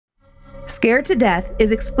Scared to Death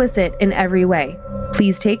is explicit in every way.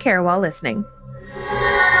 Please take care while listening.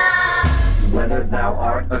 Whether thou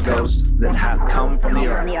art a ghost that hath come from the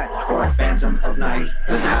earth, or a phantom of night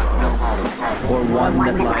that hath no hollow, or one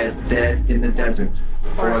that lieth dead in the desert,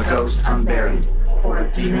 or a ghost unburied, or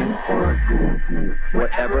a demon, or a ghoul,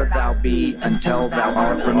 whatever thou be until thou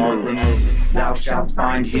art removed, thou shalt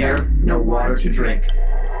find here no water to drink.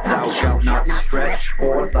 Thou shalt not stretch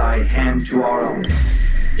forth thy hand to our own.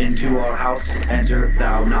 Into our house enter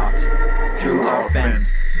thou not. Through our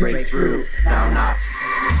fence break through thou not.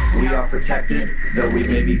 We are protected, though we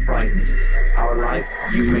may be frightened. Our life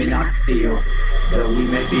you may not steal, though we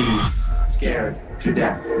may be scared to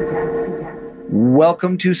death.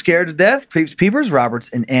 Welcome to Scared to Death, Creeps, Peepers, Roberts,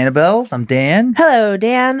 and Annabelles. I'm Dan. Hello,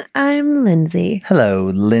 Dan. I'm Lindsay. Hello,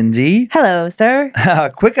 Lindsay. Hello, sir.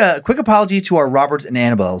 Quick apology to our Roberts and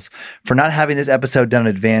Annabelles for not having this episode done in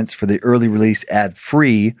advance for the early release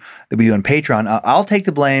ad-free that we do on Patreon. I'll take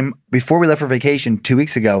the blame. Before we left for vacation 2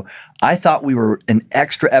 weeks ago, I thought we were an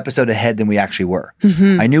extra episode ahead than we actually were.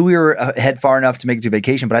 I knew we were ahead far enough to make it to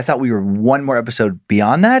vacation, but I thought we were one more episode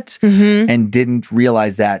beyond that and didn't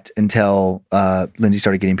realize that until Lindsay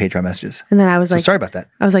started getting Patreon messages. And then I was like, sorry about that.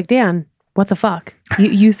 I was like, Dan, what the fuck?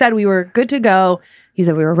 You said we were good to go. You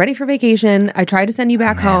said we were ready for vacation. I tried to send you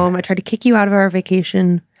back home. I tried to kick you out of our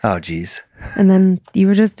vacation. Oh, geez. And then you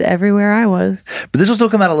were just everywhere I was. But this will still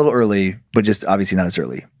come out a little early, but just obviously not as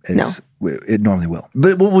early as it normally will.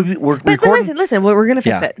 But we're recording. Listen, we're going to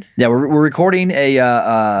fix it. Yeah, we're recording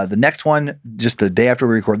the next one just the day after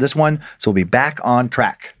we record this one. So we'll be back on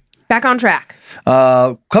track. Back on track.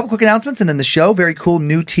 Couple quick announcements and then the show. Very cool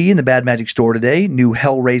new tee in the Bad Magic store today. New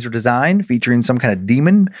Hellraiser design featuring some kind of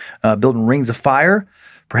demon building rings of fire,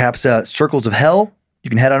 perhaps circles of hell. You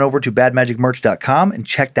can head on over to badmagicmerch.com and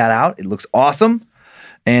check that out. It looks awesome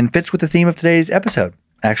and fits with the theme of today's episode.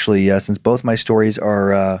 Actually, since both my stories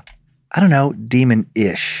are,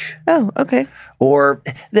 demon-ish. Oh, okay. Or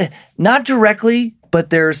not directly, but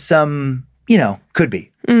there's some, could be.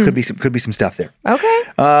 Could be some stuff there. Okay.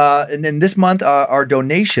 And then this month, our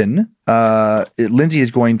donation, Lindsay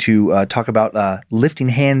is going to talk about Lifting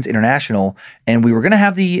Hands International, and we were going to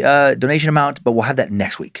have the donation amount, but we'll have that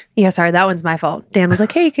next week. Yeah, sorry, that one's my fault. Dan was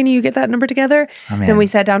like, hey, can you get that number together? Oh, man. Then we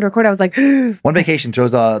sat down to record. I was like, one vacation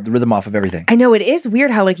throws the rhythm off of everything. I know, it is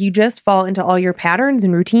weird how you just fall into all your patterns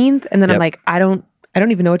and routines, and then I'm like, I don't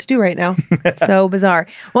even know what to do right now. So bizarre.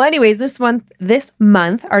 Well, anyways, this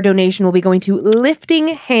month, our donation will be going to Lifting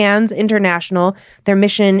Hands International. Their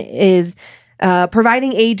mission is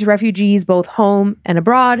providing aid to refugees both home and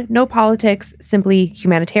abroad. No politics, simply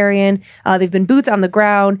humanitarian. They've been boots on the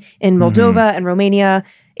ground in Moldova and Romania,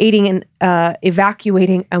 aiding and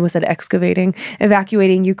evacuating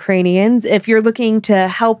Ukrainians. If you're looking to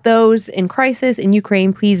help those in crisis in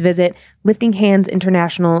Ukraine, please visit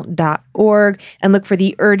liftinghandsinternational.org and look for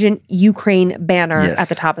the Urgent Ukraine banner at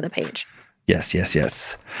the top of the page. Yes.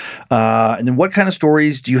 And then what kind of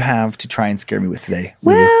stories do you have to try and scare me with today,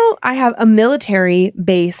 Lydia? Well, I have a military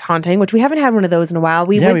base haunting, which we haven't had one of those in a while.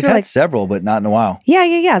 We've had several, but not in a while.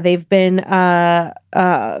 Yeah. They've been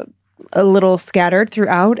a little scattered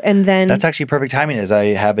throughout, and then that's actually perfect timing as I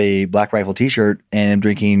have a Black Rifle t-shirt and I'm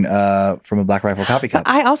drinking from a Black Rifle coffee cup.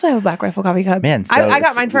 I also have a Black Rifle coffee cup. Man, so I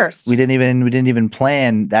got mine first. We didn't even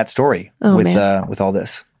plan that story with all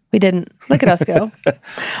this. We didn't. Look at us go.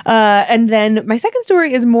 And then my second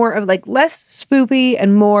story is more of less spoopy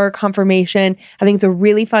and more confirmation. I think it's a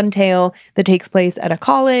really fun tale that takes place at a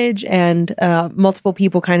college and multiple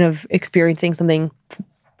people kind of experiencing something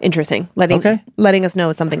interesting, letting us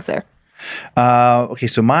know something's there. Okay,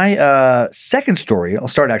 so my second story, I'll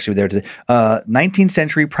start actually there today. 19th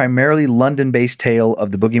century, primarily London-based tale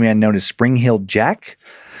of the boogeyman known as Spring Hill Jack.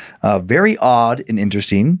 Very odd and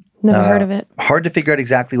interesting. Never heard of it. Hard to figure out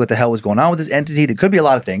exactly what the hell was going on with this entity. That could be a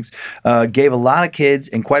lot of things. Gave a lot of kids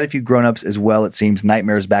and quite a few grown-ups as well, it seems,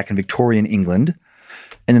 nightmares back in Victorian England.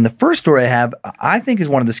 And then the first story I have, I think is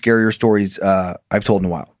one of the scarier stories I've told in a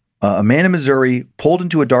while. A man in Missouri pulled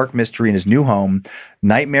into a dark mystery in his new home.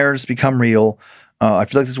 Nightmares become real. I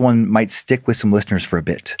feel like this one might stick with some listeners for a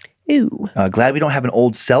bit. Ew. Glad we don't have an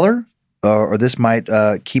old cellar, or this might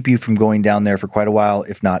keep you from going down there for quite a while,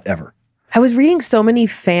 if not ever. I was reading so many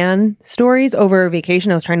fan stories over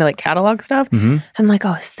vacation. I was trying to catalog stuff. I'm like,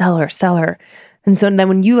 oh, cellar. And so then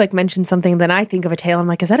when you mention something, then I think of a tale. I'm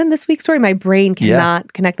like, is that in this week's story? My brain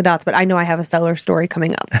cannot connect the dots, but I know I have a cellar story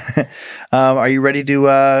coming up. Are you ready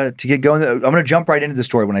to get going? I'm going to jump right into the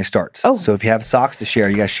story when I start. Oh. So if you have socks to share,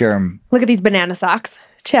 you guys share them. Look at these banana socks.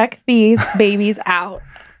 Check these babies out.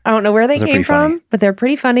 I don't know where they Those are came pretty from, funny. but they're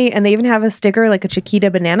pretty funny. And they even have a sticker, like a Chiquita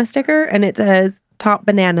banana sticker, and it says Top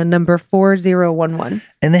Banana number 4011.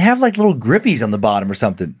 And they have like little grippies on the bottom or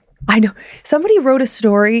something. I know. Somebody wrote a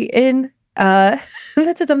story in that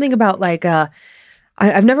said something about like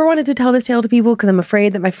I've never wanted to tell this tale to people because I'm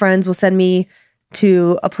afraid that my friends will send me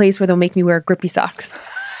to a place where they'll make me wear grippy socks.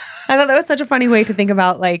 I thought that was such a funny way to think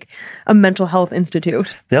about like a mental health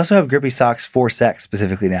institute. They also have grippy socks for sex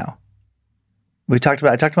specifically now. I talked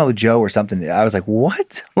about it with Joe or something. I was like,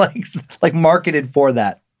 what? like marketed for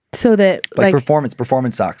that. So that Like performance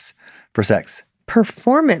socks for sex.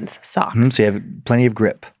 performance socks. So you have plenty of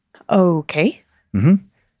grip. Okay.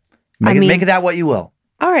 Make it that what you will.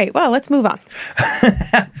 All right. Well, let's move on.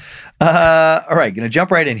 All right, going to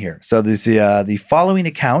jump right in here. So this the following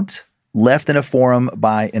account left in a forum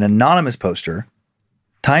by an anonymous poster.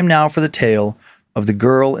 Time now for the tale of the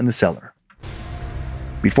girl in the cellar.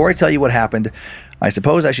 Before I tell you what happened, I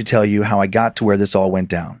suppose I should tell you how I got to where this all went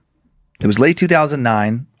down. It was late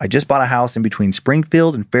 2009. I just bought a house in between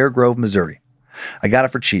Springfield and Fairgrove, Missouri. I got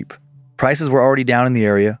it for cheap. Prices were already down in the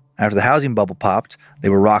area. After the housing bubble popped, they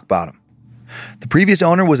were rock bottom. The previous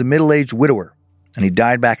owner was a middle-aged widower, and he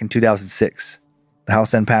died back in 2006. The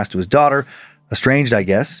house then passed to his daughter, estranged, I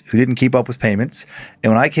guess, who didn't keep up with payments,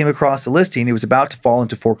 and when I came across the listing, it was about to fall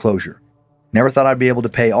into foreclosure. Never thought I'd be able to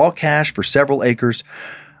pay all cash for several acres.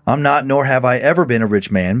 I'm not, nor have I ever been a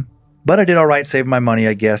rich man, but I did all right saving my money,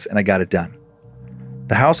 I guess, and I got it done.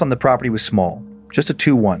 The house on the property was small, just a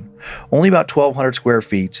 2-1, only about 1,200 square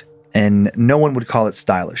feet, and no one would call it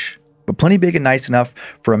stylish, but plenty big and nice enough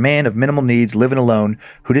for a man of minimal needs living alone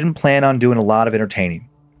who didn't plan on doing a lot of entertaining.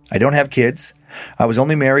 I don't have kids. I was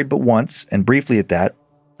only married but once, and briefly at that.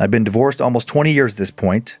 I've been divorced almost 20 years at this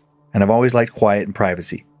point, and I've always liked quiet and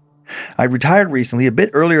privacy. I retired recently, a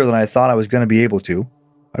bit earlier than I thought I was going to be able to.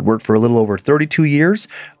 I'd worked for a little over 32 years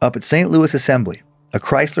up at St. Louis Assembly, a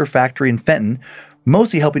Chrysler factory in Fenton,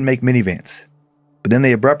 mostly helping make minivans. But then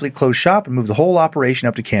they abruptly closed shop and moved the whole operation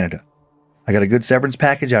up to Canada. I got a good severance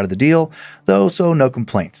package out of the deal, though, so no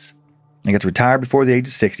complaints. I got to retire before the age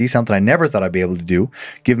of 60, something I never thought I'd be able to do,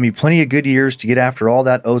 giving me plenty of good years to get after all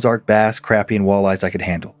that Ozark bass, crappie, and walleyes I could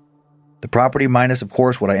handle. The property, minus, of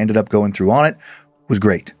course, what I ended up going through on it, was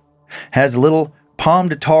great. Has a little Palm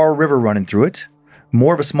de Tar River running through it,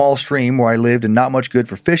 more of a small stream where I lived and not much good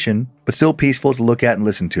for fishing, but still peaceful to look at and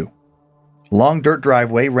listen to. A long dirt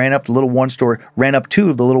driveway ran up to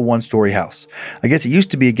the little one-story house. I guess it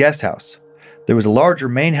used to be a guest house. There was a larger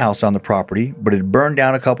main house on the property, but it had burned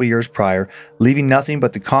down a couple years prior, leaving nothing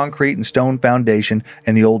but the concrete and stone foundation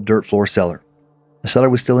and the old dirt floor cellar. The cellar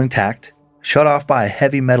was still intact, shut off by a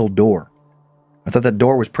heavy metal door. I thought that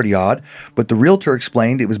door was pretty odd, but the realtor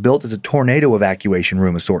explained it was built as a tornado evacuation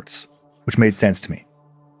room of sorts, which made sense to me.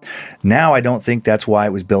 Now I don't think that's why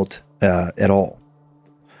it was built at all.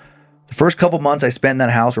 The first couple months I spent in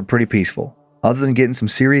that house were pretty peaceful, other than getting some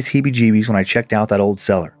serious heebie-jeebies when I checked out that old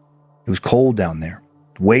cellar. It was cold down there,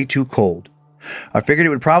 way too cold. I figured it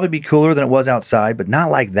would probably be cooler than it was outside, but not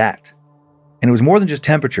like that. And it was more than just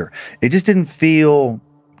temperature. It just didn't feel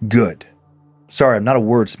good. Sorry, I'm not a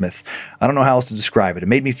wordsmith. I don't know how else to describe it. It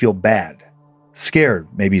made me feel bad. Scared,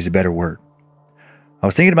 maybe is a better word. I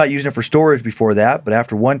was thinking about using it for storage before that, but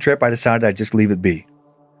after one trip, I decided I'd just leave it be.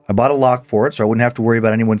 I bought a lock for it so I wouldn't have to worry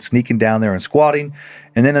about anyone sneaking down there and squatting,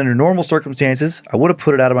 and then under normal circumstances, I would have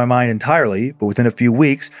put it out of my mind entirely, but within a few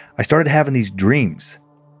weeks, I started having these dreams.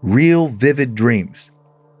 Real vivid dreams.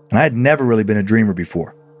 And I had never really been a dreamer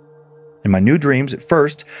before. In my new dreams, at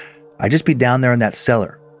first, I'd just be down there in that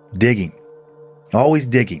cellar, digging. Always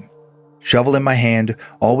digging. Shovel in my hand,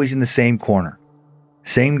 always in the same corner.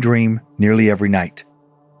 Same dream nearly every night.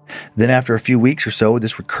 Then after a few weeks or so of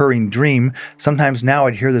this recurring dream, sometimes now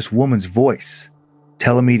I'd hear this woman's voice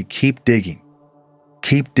telling me to keep digging.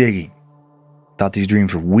 Keep digging. Thought these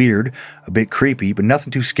dreams were weird, a bit creepy, but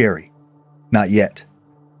nothing too scary. Not yet.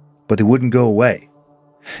 But they wouldn't go away.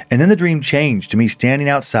 And then the dream changed to me standing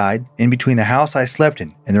outside in between the house I slept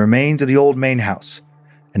in and the remains of the old main house.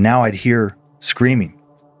 And now I'd hear screaming.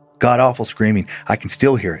 God-awful screaming. I can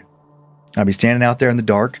still hear it. I'd be standing out there in the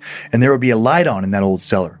dark, and there would be a light on in that old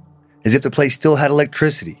cellar, as if the place still had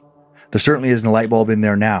electricity. There certainly isn't a light bulb in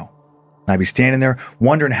there now. I'd be standing there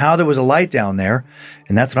wondering how there was a light down there,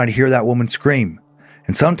 and that's when I'd hear that woman scream.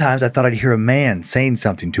 And sometimes I thought I'd hear a man saying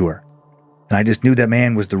something to her. And I just knew that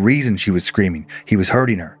man was the reason she was screaming. He was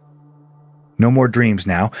hurting her. No more dreams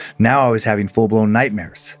now. Now I was having full-blown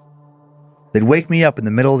nightmares. They'd wake me up in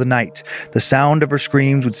the middle of the night. The sound of her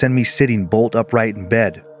screams would send me sitting bolt upright in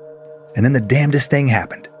bed. And then the damnedest thing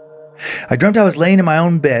happened. I dreamt I was laying in my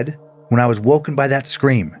own bed when I was woken by that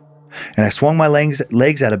scream. and I swung my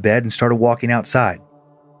legs out of bed and started walking outside.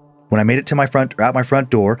 When I made it to my front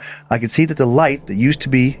door, I could see that the light that used to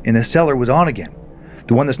be in the cellar was on again,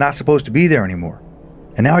 the one that's not supposed to be there anymore.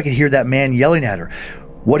 And now I could hear that man yelling at her.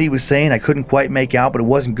 What he was saying I couldn't quite make out, but it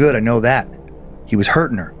wasn't good, I know that. He was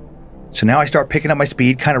hurting her. So now I start picking up my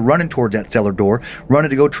speed, kind of running towards that cellar door, running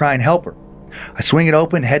to go try and help her. I swing it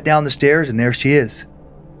open, head down the stairs, and there she is.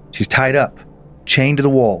 She's tied up, chained to the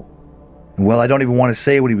wall. And well, I don't even want to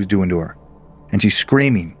say what he was doing to her. And she's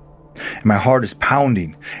screaming. And my heart is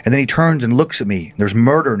pounding. And then he turns and looks at me. There's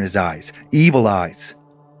murder in his eyes. Evil eyes.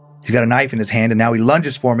 He's got a knife in his hand, and now he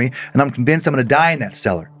lunges for me, and I'm convinced I'm going to die in that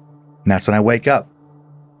cellar. And that's when I wake up.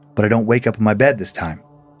 But I don't wake up in my bed this time.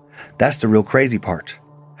 That's the real crazy part.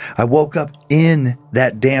 I woke up in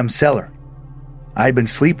that damn cellar. I had been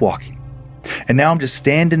sleepwalking. And now I'm just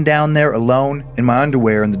standing down there alone in my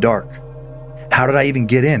underwear in the dark. How did I even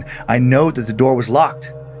get in? I know that the door was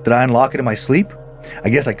locked. Did I unlock it in my sleep? I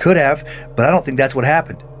guess I could have, but I don't think that's what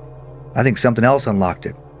happened. I think something else unlocked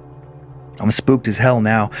it. I'm spooked as hell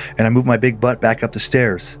now, and I move my big butt back up the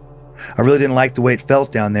stairs. I really didn't like the way it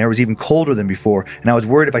felt down there. It was even colder than before, and I was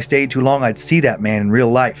worried if I stayed too long I'd see that man in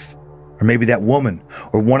real life. Or maybe that woman,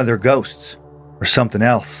 or one of their ghosts, or something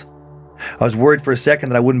else. I was worried for a second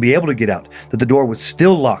that I wouldn't be able to get out, that the door was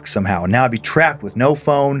still locked somehow, and now I'd be trapped with no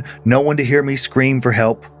phone, no one to hear me scream for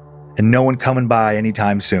help, and no one coming by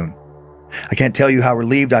anytime soon. I can't tell you how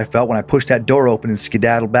relieved I felt when I pushed that door open and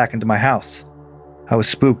skedaddled back into my house. I was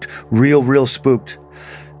spooked, real spooked.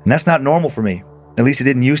 And that's not normal for me. At least it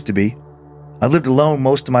didn't used to be. I've lived alone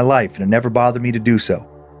most of my life, and it never bothered me to do so.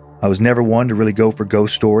 I was never one to really go for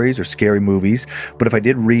ghost stories or scary movies, but if I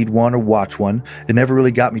did read one or watch one, it never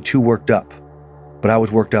really got me too worked up. But I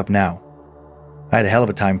was worked up now. I had a hell of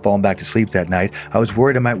a time falling back to sleep that night. I was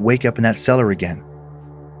worried I might wake up in that cellar again.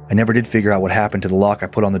 I never did figure out what happened to the lock I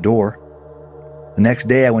put on the door. The next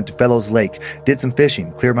day I went to Fellows Lake, did some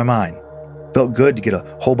fishing, cleared my mind. Felt good to get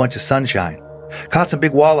a whole bunch of sunshine. Caught some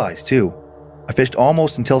big walleyes too. I fished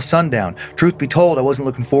almost until sundown. Truth be told, I wasn't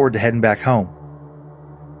looking forward to heading back home.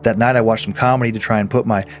 That night I watched some comedy to try and put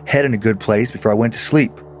my head in a good place before I went to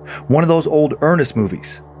sleep. One of those old Ernest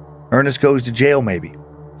movies. Ernest Goes to Jail, maybe.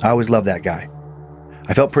 I always loved that guy.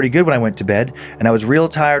 I felt pretty good when I went to bed, and I was real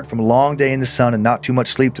tired from a long day in the sun and not too much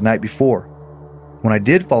sleep the night before. When I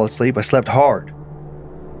did fall asleep, I slept hard.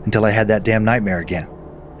 Until I had that damn nightmare again.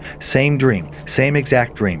 Same dream, same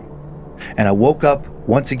exact dream. And I woke up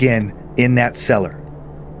once again in that cellar.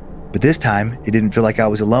 But this time, it didn't feel like I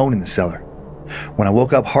was alone in the cellar. When I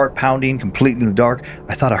woke up heart pounding, completely in the dark,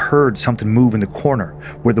 I thought I heard something move in the corner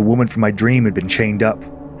where the woman from my dream had been chained up.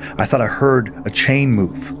 I thought I heard a chain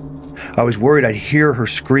move. I was worried I'd hear her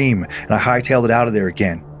scream, and I hightailed it out of there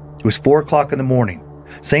again. It was 4 o'clock in the morning.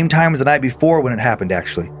 Same time as the night before when it happened,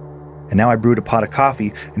 actually. And now I brewed a pot of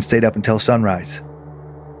coffee and stayed up until sunrise.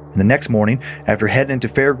 And the next morning, after heading into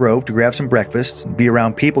Fair Grove to grab some breakfast and be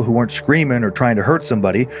around people who weren't screaming or trying to hurt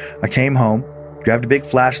somebody, I came home, grabbed a big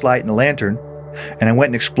flashlight and a lantern, and I went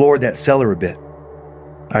and explored that cellar a bit.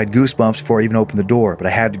 I had goosebumps before I even opened the door, but I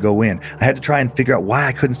had to go in. I had to try and figure out why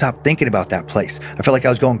I couldn't stop thinking about that place. I felt like I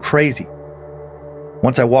was going crazy.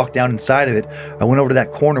 Once I walked down inside of it, I went over to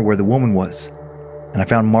that corner where the woman was, and I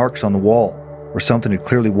found marks on the wall where something had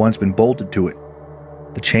clearly once been bolted to it.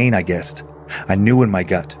 The chain, I guessed. I knew in my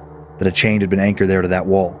gut that a chain had been anchored there to that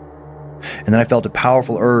wall. And then I felt a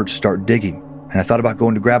powerful urge to start digging, and I thought about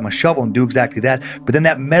going to grab my shovel and do exactly that, but then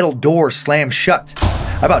that metal door slammed shut.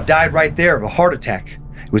 I about died right there of a heart attack.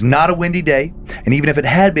 It was not a windy day, and even if it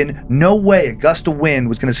had been, no way a gust of wind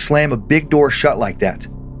was going to slam a big door shut like that.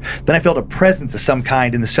 Then I felt a presence of some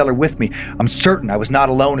kind in the cellar with me. I'm certain I was not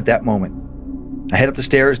alone at that moment. I head up the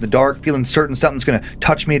stairs in the dark, feeling certain something's going to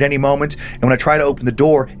touch me at any moment, and when I try to open the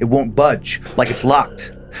door, it won't budge, like it's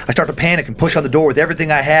locked. I start to panic and push on the door with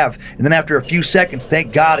everything I have, and then after a few seconds,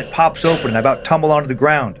 thank God, it pops open and I about tumble onto the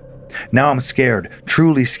ground. Now I'm scared,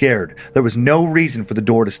 truly scared. There was no reason for the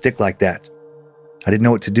door to stick like that. I didn't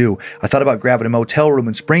know what to do. I thought about grabbing a motel room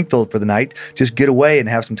in Springfield for the night, just get away and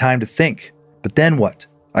have some time to think. But then what?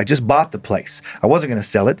 I just bought the place. I wasn't going to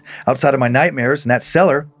sell it. Outside of my nightmares and that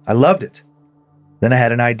cellar, I loved it. Then I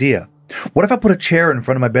had an idea. What if I put a chair in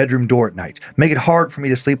front of my bedroom door at night, make it hard for me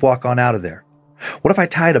to sleepwalk on out of there? What if I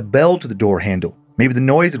tied a bell to the door handle? Maybe the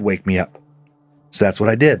noise would wake me up. So that's what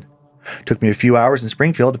I did. Took me a few hours in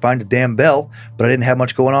Springfield to find a damn bell, but I didn't have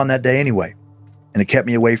much going on that day anyway. And it kept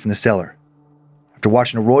me away from the cellar. After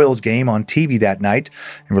watching a Royals game on TV that night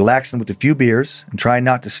and relaxing with a few beers and trying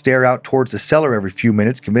not to stare out towards the cellar every few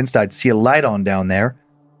minutes, convinced I'd see a light on down there,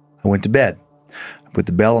 I went to bed. I put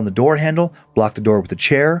the bell on the door handle, blocked the door with a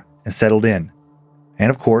chair, and settled in. and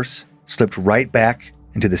of course, slipped right back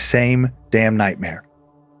into the same damn nightmare.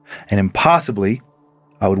 And impossibly,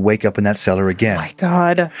 I would wake up in that cellar again. My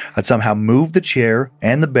God. I'd somehow move the chair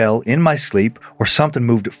and the bell in my sleep, or something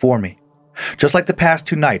moved it for me. Just like the past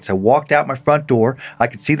 2 nights, I walked out my front door. I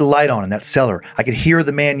could see the light on in that cellar. I could hear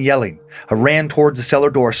the man yelling. I ran towards the cellar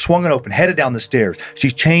door, swung it open, headed down the stairs.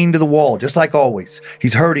 She's chained to the wall, just like always.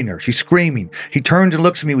 He's hurting her. She's screaming. He turns and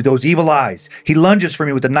looks at me with those evil eyes. He lunges for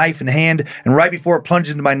me with the knife in hand, and right before it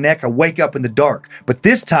plunges into my neck, I wake up in the dark. But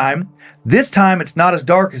this time, it's not as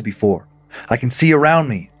dark as before. I can see around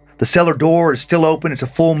me. The cellar door is still open. It's a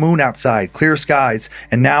full moon outside, clear skies,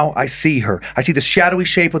 and now I see her. I see the shadowy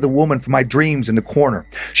shape of the woman from my dreams in the corner.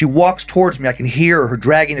 She walks towards me. I can hear her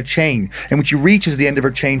dragging a chain, and when she reaches the end of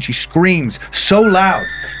her chain, she screams so loud.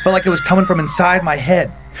 Felt like it was coming from inside my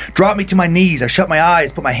head. Dropped me to my knees. I shut my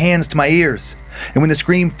eyes, put my hands to my ears. And when the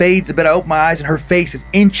scream fades a bit, I open my eyes, and her face is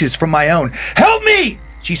inches from my own. "Help me!"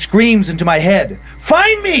 She screams into my head.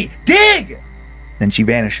 "Find me! Dig!" Then she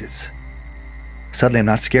vanishes. Suddenly, I'm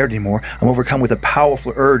not scared anymore. I'm overcome with a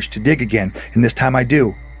powerful urge to dig again, and this time I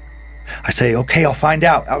do. I say, "Okay, I'll find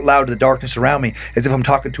out," loud to the darkness around me, as if I'm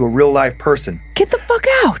talking to a real-life person. Get the fuck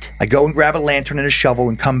out. I go and grab a lantern and a shovel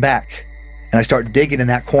and come back, and I start digging in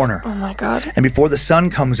that corner. Oh my God. And before the sun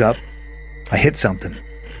comes up, I hit something.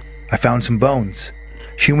 I found some bones.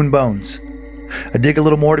 Human bones. I dig a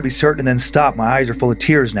little more to be certain and then stop. My eyes are full of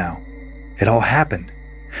tears now. It all happened.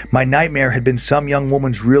 My nightmare had been some young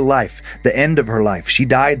woman's real life, the end of her life. She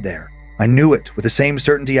died there. I knew it with the same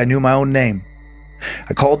certainty I knew my own name.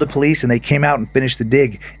 I called the police and they came out and finished the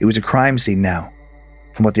dig. It was a crime scene now.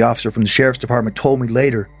 From what the officer from the sheriff's department told me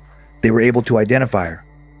later, they were able to identify her.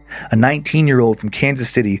 A 19-year-old from Kansas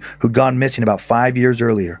City who'd gone missing about 5 years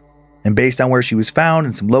earlier. And based on where she was found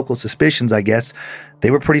and some local suspicions, I guess, they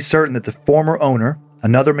were pretty certain that the former owner,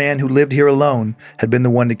 another man who lived here alone, had been the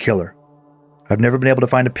one to kill her. I've never been able to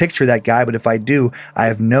find a picture of that guy, but if I do, I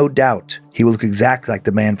have no doubt he will look exactly like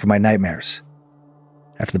the man from my nightmares.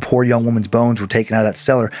 After the poor young woman's bones were taken out of that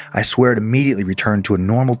cellar, I swear it immediately returned to a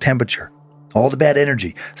normal temperature. All the bad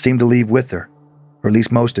energy seemed to leave with her, or at least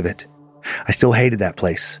most of it. I still hated that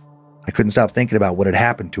place. I couldn't stop thinking about what had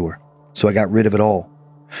happened to her, so I got rid of it all.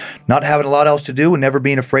 Not having a lot else to do and never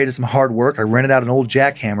being afraid of some hard work, I rented out an old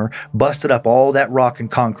jackhammer, busted up all that rock and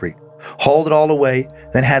concrete, hauled it all away,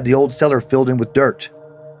 then had the old cellar filled in with dirt.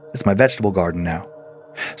 It's my vegetable garden now.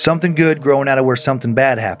 Something good growing out of where something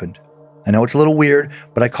bad happened. I know it's a little weird,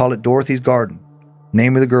 but I call it Dorothy's Garden,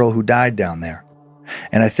 name of the girl who died down there.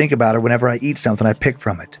 And I think about her whenever I eat something I pick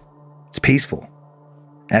from it. It's peaceful.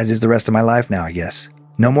 As is the rest of my life now, I guess.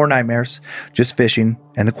 No more nightmares, just fishing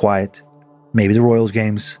and the quiet. Maybe the Royals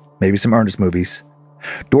games, maybe some Ernest movies.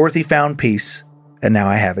 Dorothy found peace, and now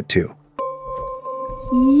I have it too.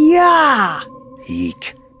 Yeah.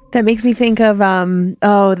 Eek. That makes me think of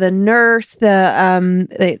the nurse,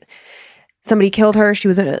 somebody killed her. She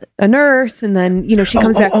was a nurse, and then she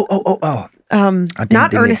comes back.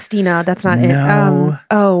 Not Ernestina. That's not No. it.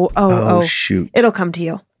 Oh, shoot. It'll come to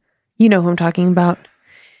you. You know who I'm talking about.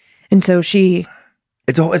 And so she.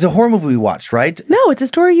 It's a horror movie we watched, right? No, it's a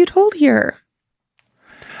story you told here.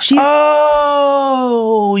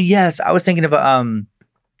 Oh yes, I was thinking of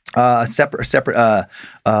a separate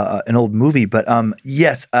an old movie, but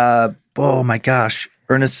yes. Oh my gosh,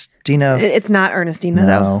 Ernestina. It's not Ernestina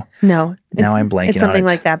though. No. Now I'm blanking. It's something on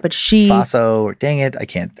it. like that, but she. Faso. Dang it, I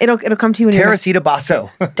can't. It'll come to you. Teresita Basso.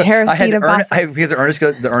 Teresita Basso. Because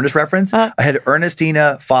the Ernest reference, I had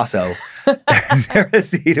Ernestina Faso.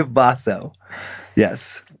 Teresita Basso.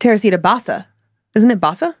 Yes. Teresita Bassa. Isn't it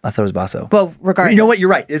Bassa? I thought it was Basso. Well, regardless. You know what? You're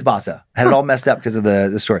right. It is Bassa. I had it all messed up because of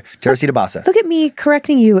the story. Teresita Bassa. Look at me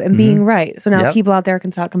correcting you and being right. So now Yep. people out there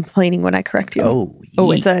can stop complaining when I correct you.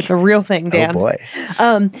 Oh, it's a real thing, Dan. Oh boy.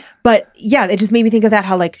 But yeah, it just made me think of that,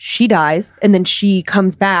 how like she dies and then she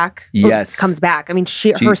comes back. Yes. Comes back. I mean,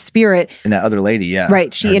 her spirit. And that other lady, yeah.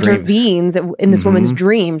 Right. She her dreams. intervenes in this woman's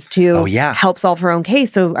dreams to help solve her own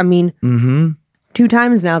case. So, I mean, 2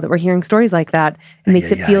 times now that we're hearing stories like that, it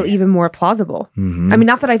makes it feel even more plausible. I mean,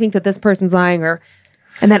 not that I think that this person's lying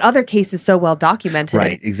and that other case is so well documented.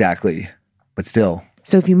 Right, exactly. But still.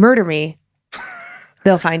 So if you murder me,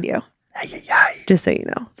 they'll find you. Just so you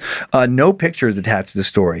know. No pictures attached to the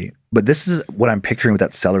story, but this is what I'm picturing with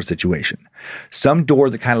that cellar situation. Some door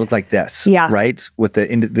that kind of looked like this. Yeah. Right? With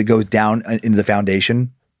that goes down into the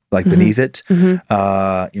foundation, like beneath it.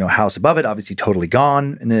 House above it, obviously totally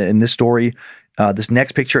gone in this story. This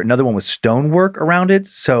next picture, another one with stonework around it.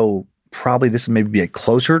 So probably this would maybe be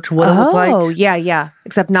closer to what it looked like. Oh, yeah.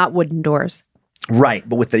 Except not wooden doors. Right,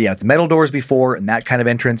 but with the metal doors before and that kind of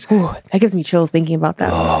entrance. Ooh, that gives me chills thinking about that.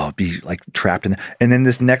 Oh, be like trapped in. And then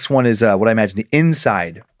this next one is what I imagine the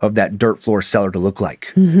inside of that dirt floor cellar to look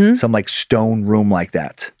like. Some like stone room like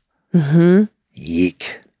that.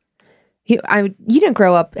 Yeek. You didn't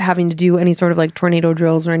grow up having to do any sort of like tornado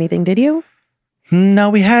drills or anything, did you? No,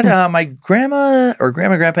 we had my grandma,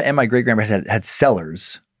 grandpa, and my great grandpa had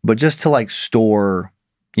cellars, but just to like store,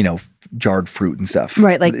 jarred fruit and stuff.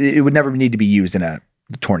 Right, like it would never need to be used in a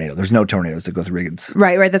tornado. There's no tornadoes that go through Riggins.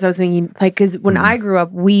 Right. That's what I was thinking. Like, because when I grew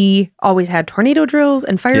up, we always had tornado drills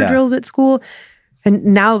and fire drills at school. And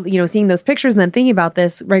now, seeing those pictures and then thinking about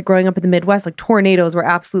this, right, growing up in the Midwest, like tornadoes were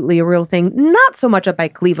absolutely a real thing. Not so much up by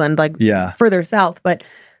Cleveland, like further south, but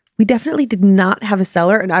we definitely did not have a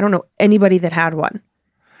cellar. And I don't know anybody that had one.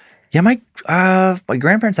 Yeah, my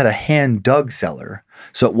grandparents had a hand dug cellar,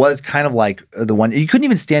 so it was kind of like the one you couldn't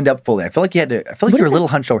even stand up fully. I feel like you had to. I feel like you were a little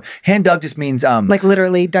hunched over. Hand dug just means like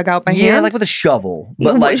literally dug out by hand. Yeah, like with a shovel.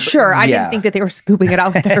 But like sure, I didn't think that they were scooping it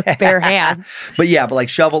out with their bare hands. But like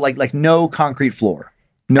shovel, like no concrete floor.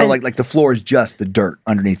 No, like the floor is just the dirt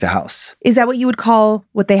underneath the house. Is that what you would call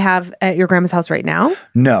what they have at your grandma's house right now?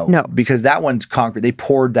 No, because that one's concrete. They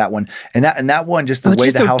poured that one, and that one just the way it's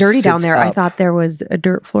just the so house dirty sits down there. up. I thought there was a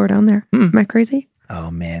dirt floor down there. Am I crazy? Oh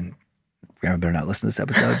man, Grandma better not listen to this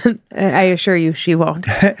episode. I assure you, she won't.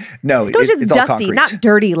 No, it's just it's dusty, all concrete. not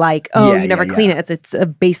dirty. Like you never clean yeah. it. It's a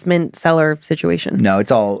basement cellar situation. No,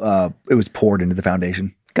 it's all. It was poured into the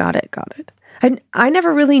foundation. Got it. I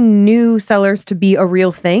never really knew cellars to be a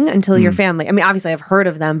real thing until your family. I mean, obviously I've heard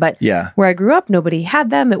of them, but where I grew up, nobody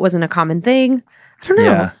had them. It wasn't a common thing. I don't know.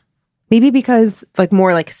 Yeah. Maybe because like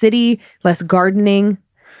more like city, less gardening.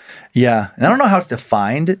 Yeah. And I don't know how it's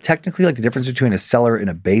defined technically, like the difference between a cellar and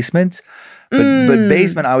a basement. But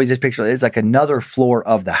basement, I always just picture it as like another floor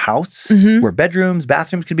of the house where bedrooms,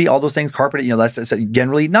 bathrooms could be, all those things, carpeted, that's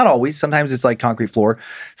generally, not always. Sometimes it's like concrete floor.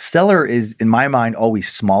 Cellar is, in my mind,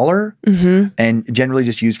 always smaller and generally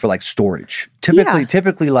just used for like storage.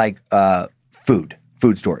 Typically like food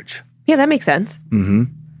storage. Yeah, that makes sense.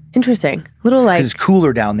 Interesting. Little like, because it's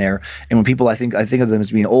cooler down there, and when people I think of them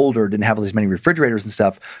as being older, didn't have as many refrigerators and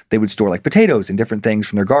stuff, they would store like potatoes and different things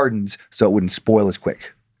from their gardens so it wouldn't spoil as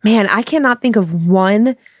quick. Man, I cannot think of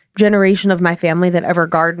one generation of my family that ever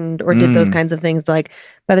gardened or did those kinds of things. Like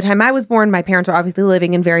by the time I was born, my parents were obviously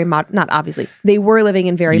living in very they were living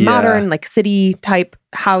in very modern, like city type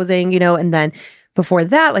housing, and then before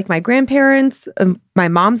that, like my grandparents, my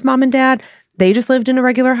mom's mom and dad, they just lived in a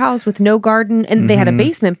regular house with no garden, and they had a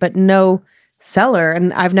basement, but no cellar.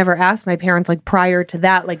 And I've never asked my parents like prior to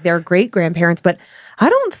that, like their great grandparents, but I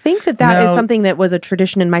don't think that is something that was a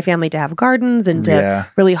tradition in my family to have gardens and to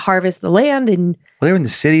really harvest the land. And well, they were in the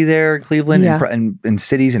city there in Cleveland and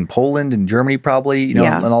cities in Poland and Germany probably, in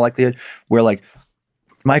all likelihood, where like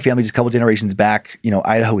my family just a couple generations back,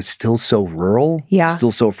 Idaho was still so rural,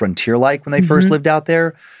 still so frontier-like when they first lived out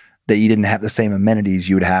there that you didn't have the same amenities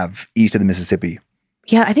you would have east of the Mississippi.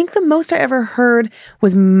 Yeah, I think the most I ever heard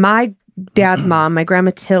was my dad's mom, my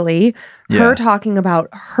grandma Tilly, her talking about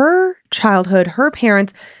her childhood, her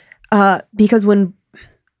parents, because when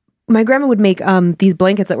my grandma would make these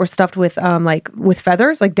blankets that were stuffed with with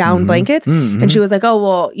feathers, like down blankets, and she was like,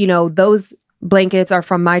 oh, well, those blankets are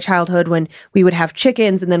from my childhood when we would have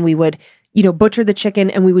chickens and then we would, butcher the chicken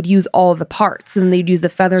and we would use all of the parts and they'd use the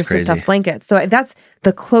feathers to stuff blankets. So that's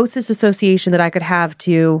the closest association that I could have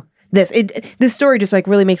to this. This story just like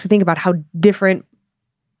really makes me think about how different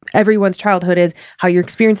everyone's childhood is, how your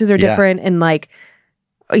experiences are different. And like,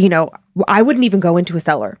 I wouldn't even go into a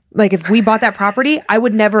cellar. Like if we bought that property, I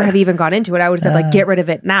would never have even gone into it. I would have said like, get rid of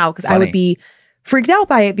it now. Cause I would be freaked out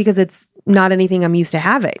by it because it's not anything I'm used to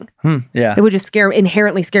having. Yeah. It would just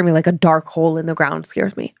inherently scare me, like a dark hole in the ground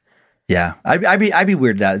scares me. Yeah, I'd be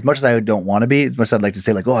weirded out as much as I don't want to be. As much as I'd like to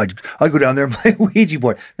say, like, oh, I'd go down there and play Ouija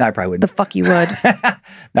board. No, I probably wouldn't. The fuck you would.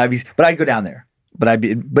 No, but I'd go down there. But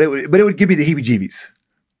it would give me the heebie-jeebies.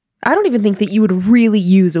 I don't even think that you would really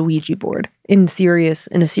use a Ouija board in a serious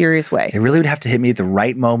way. It really would have to hit me at the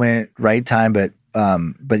right moment, right time. But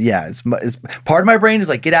yeah, it's part of my brain is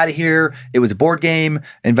like, get out of here. It was a board game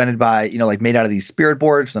invented by, like made out of these spirit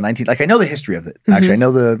boards from the 19th. Like I know the history of it. Actually, I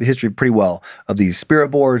know the history pretty well of these spirit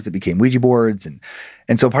boards that became Ouija boards.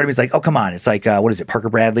 And so part of me is like, oh, come on. It's like, what is it? Parker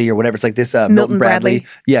Bradley or whatever. It's like this Milton Bradley.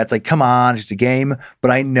 Yeah. It's like, come on, it's just a game.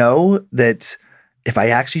 But I know that if I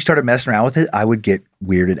actually started messing around with it, I would get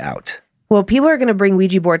weirded out. Well, people are going to bring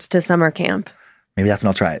Ouija boards to summer camp. Maybe that's when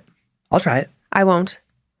I'll try it. I'll try it. I won't.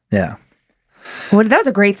 Yeah. Well, that was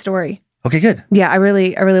a great story. Okay, good. Yeah, I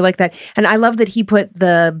really like that. And I love that he put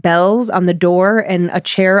the bells on the door and a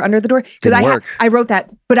chair under the door. Didn't work. I wrote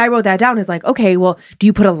that down as like, okay, well, do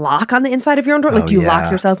you put a lock on the inside of your own door? Like, do you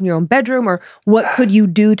lock yourself in your own bedroom? Or what could you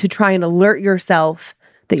do to try and alert yourself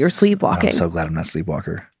that you're sleepwalking? I'm so glad I'm not a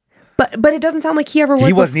sleepwalker. But it doesn't sound like he ever was.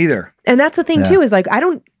 He wasn't either. And that's the thing too, is like, I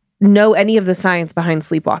don't know any of the science behind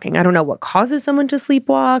sleepwalking. I don't know what causes someone to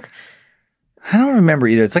sleepwalk. I don't remember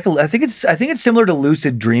either. It's like I think it's similar to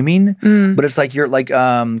lucid dreaming, but it's like you're like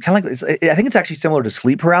kind of like I think it's actually similar to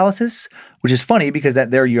sleep paralysis, which is funny because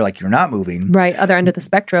you're not moving. Right, other end of the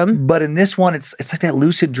spectrum. But in this one, it's like that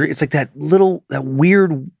lucid dream. It's like that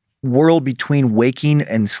weird world between waking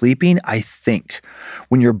and sleeping. I think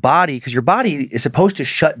when because your body is supposed to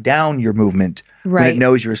shut down your movement when it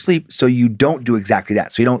knows you're asleep, so you don't do exactly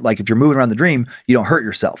that. So you don't, like, if you're moving around the dream, you don't hurt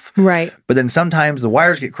yourself. Right. But then sometimes the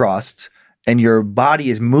wires get crossed. And your body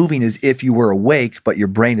is moving as if you were awake, but your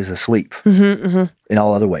brain is asleep in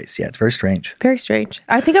all other ways. Yeah, it's very strange. Very strange.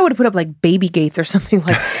 I think I would have put up like baby gates or something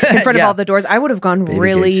like in front of all the doors. I would have gone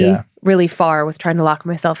really far with trying to lock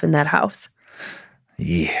myself in that house.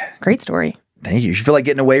 Yeah. Great story. Thank you. You feel like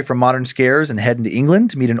getting away from modern scares and heading to England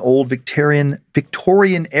to meet an old Victorian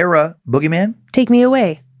era boogeyman? Take me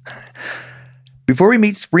away. Before we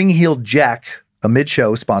meet Spring-Heeled Jack, a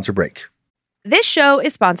mid-show sponsor break. This show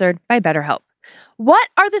is sponsored by BetterHelp. What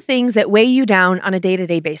are the things that weigh you down on a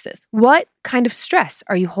day-to-day basis? What kind of stress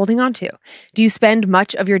are you holding on to? Do you spend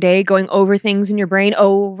much of your day going over things in your brain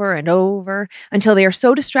over and over until they are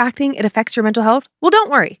so distracting it affects your mental health? Well,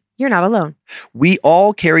 don't worry. You're not alone. We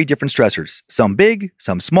all carry different stressors, some big,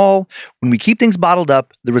 some small. When we keep things bottled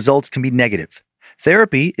up, the results can be negative.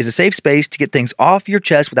 Therapy is a safe space to get things off your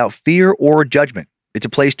chest without fear or judgment. It's a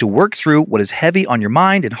place to work through what is heavy on your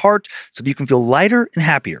mind and heart so that you can feel lighter and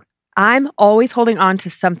happier. I'm always holding on to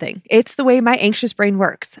something. It's the way my anxious brain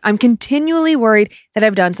works. I'm continually worried that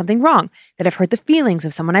I've done something wrong, that I've hurt the feelings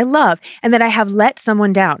of someone I love, and that I have let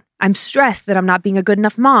someone down. I'm stressed that I'm not being a good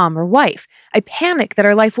enough mom or wife. I panic that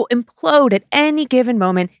our life will implode at any given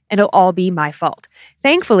moment and it'll all be my fault.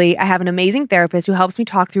 Thankfully, I have an amazing therapist who helps me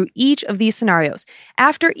talk through each of these scenarios.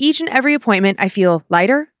 After each and every appointment, I feel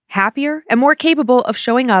lighter, happier, and more capable of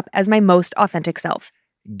showing up as my most authentic self.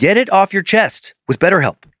 Get it off your chest with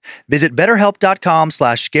BetterHelp. Visit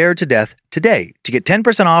BetterHelp.com/scaredtodeath today to get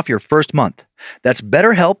 10% off your first month. That's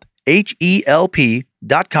BetterHelp,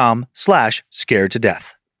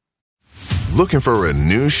 HELP.com/scaredtodeath. Looking for a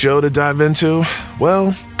new show to dive into?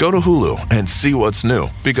 Well, go to Hulu and see what's new,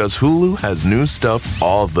 because Hulu has new stuff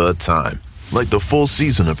all the time. Like the full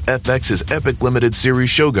season of FX's epic limited series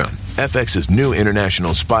Shogun, FX's new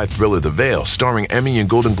international spy thriller The Veil, starring Emmy and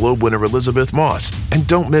Golden Globe winner Elizabeth Moss. And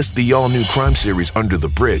don't miss the all-new crime series Under the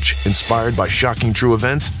Bridge, inspired by shocking true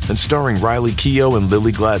events and starring Riley Keough and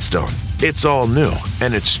Lily Gladstone. It's all new,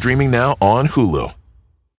 and it's streaming now on Hulu.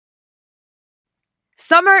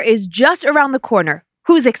 Summer is just around the corner.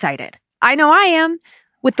 Who's excited? I know I am.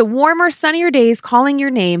 With the warmer, sunnier days calling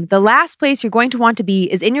your name, the last place you're going to want to be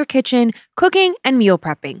is in your kitchen, cooking and meal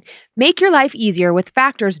prepping. Make your life easier with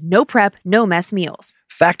Factor's no prep, no mess meals.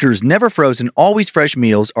 Factor's never frozen, always fresh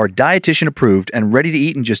meals are dietitian approved and ready to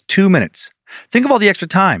eat in just 2 minutes. Think of all the extra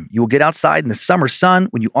time you will get outside in the summer sun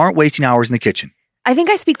when you aren't wasting hours in the kitchen. I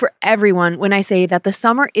think I speak for everyone when I say that the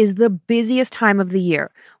summer is the busiest time of the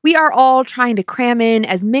year. We are all trying to cram in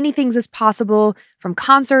as many things as possible, from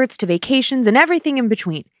concerts to vacations and everything in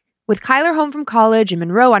between. With Kyler home from college and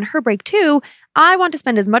Monroe on her break too, I want to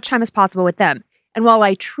spend as much time as possible with them. And while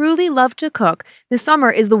I truly love to cook, the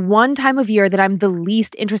summer is the one time of year that I'm the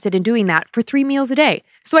least interested in doing that for 3 meals a day.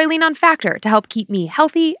 So I lean on Factor to help keep me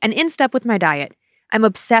healthy and in step with my diet. I'm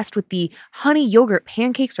obsessed with the honey yogurt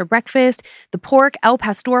pancakes for breakfast, the pork El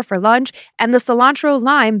Pastor for lunch, and the cilantro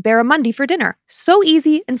lime barramundi for dinner. So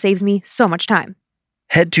easy and saves me so much time.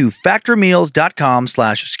 Head to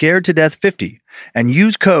factormeals.com/scaredtodeath50 and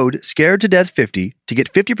use code scaredtodeath50 to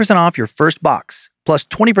get 50% off your first box, plus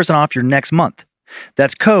 20% off your next month.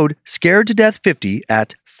 That's code scaredtodeath50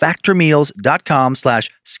 at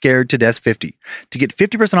factormeals.com/scaredtodeath50 to get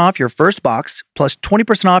 50% off your first box, plus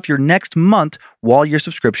 20% off your next month while your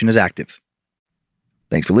subscription is active.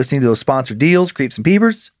 Thanks for listening to those sponsored deals, Creeps and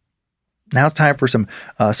Peepers. Now it's time for some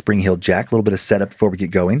Spring-Heeled Jack. A little bit of setup before we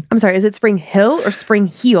get going. I'm sorry, is it spring hill or spring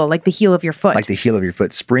heel, like the heel of your foot? Like the heel of your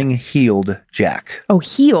foot. Spring-Heeled Jack. Oh,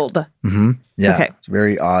 healed. Mm-hmm. Yeah. Okay. It's a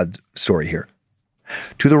very odd story here.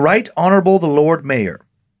 To the Right Honorable the Lord Mayor.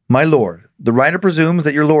 My lord, the writer presumes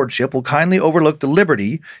that your lordship will kindly overlook the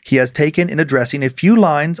liberty he has taken in addressing a few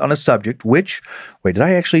lines on a subject which... Wait, did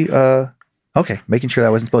I actually... Okay, making sure that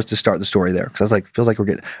I wasn't supposed to start the story there because I was like, feels like we're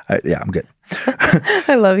good. Yeah, I'm good.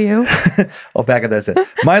 I love you. I'll back up that sentence.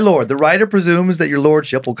 My lord, the writer presumes that your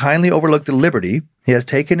lordship will kindly overlook the liberty he has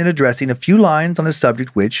taken in addressing a few lines on a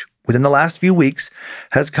subject which, within the last few weeks,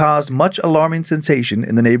 has caused much alarming sensation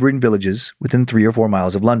in the neighboring villages within 3 or 4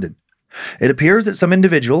 miles of London. It appears that some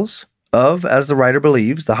individuals of, as the writer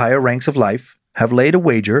believes, the higher ranks of life, have laid a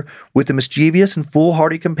wager with the mischievous and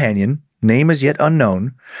foolhardy companion, name as yet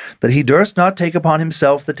unknown, that he durst not take upon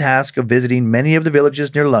himself the task of visiting many of the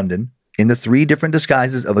villages near London in the 3 different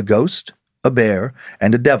disguises of a ghost, a bear,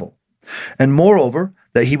 and a devil, and moreover,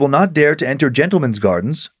 that he will not dare to enter gentlemen's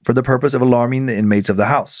gardens for the purpose of alarming the inmates of the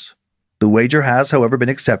house. The wager has, however, been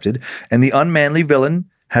accepted, and the unmanly villain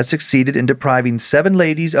has succeeded in depriving 7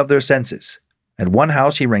 ladies of their senses. At one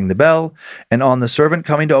house he rang the bell, and on the servant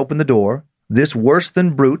coming to open the door, this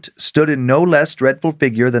worse-than brute stood in no less dreadful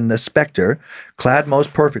figure than the spectre, clad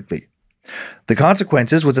most perfectly. The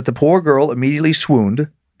consequences was that the poor girl immediately swooned,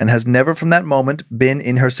 and has never from that moment been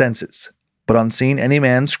in her senses. But on seeing any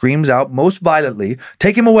man, screams out most violently,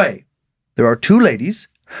 "Take him away!" There are 2 ladies,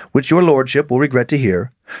 which your lordship will regret to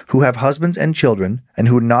hear, who have husbands and children, and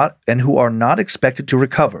who are not expected to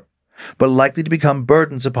recover, but likely to become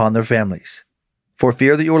burdens upon their families. For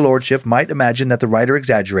fear that your lordship might imagine that the writer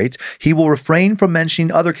exaggerates, he will refrain from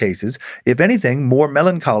mentioning other cases, if anything, more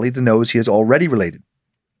melancholy than those he has already related.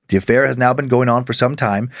 The affair has now been going on for some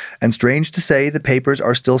time, and strange to say, the papers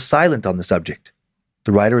are still silent on the subject.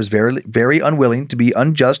 The writer is very, very unwilling to be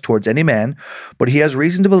unjust towards any man, but he has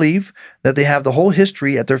reason to believe that they have the whole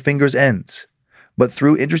history at their fingers' ends, but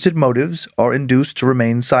through interested motives are induced to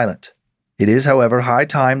remain silent. It is, however, high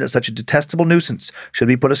time that such a detestable nuisance should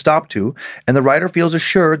be put a stop to, and the writer feels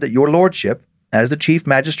assured that your lordship, as the chief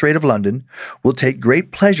magistrate of London, will take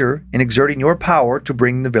great pleasure in exerting your power to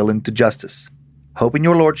bring the villain to justice. Hoping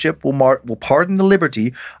your lordship will pardon the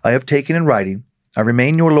liberty I have taken in writing, I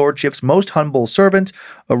remain your lordship's most humble servant,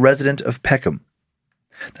 a resident of Peckham.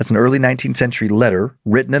 That's an early 19th century letter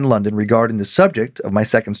written in London regarding the subject of my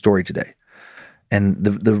second story today. And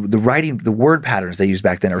the writing, the word patterns they used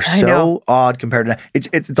back then are so odd compared to now.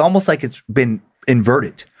 It's almost like it's been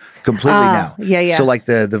inverted completely now. Yeah. So like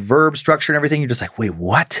the verb structure and everything, you're just like, wait,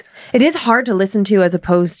 what? It is hard to listen to as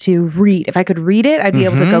opposed to read. If I could read it, I'd be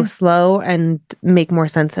able to go slow and make more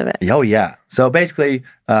sense of it. Oh, yeah. So basically,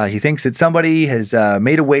 he thinks that somebody has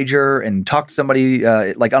made a wager and talked to somebody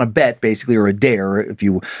like on a bet, basically, or a dare, if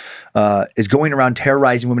you is going around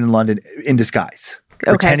terrorizing women in London in disguise.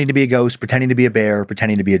 Okay. Pretending to be a ghost, pretending to be a bear,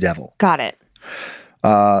 pretending to be a devil. Got it.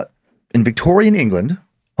 In Victorian England,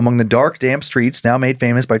 among the dark, damp streets now made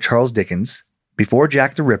famous by Charles Dickens, before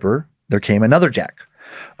Jack the Ripper, there came another Jack,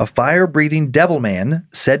 a fire-breathing devil man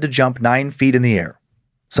said to jump 9 feet in the air.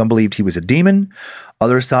 Some believed he was a demon,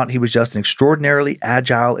 others thought he was just an extraordinarily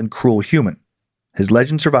agile and cruel human. His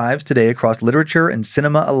legend survives today across literature and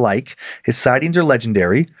cinema alike. His sightings are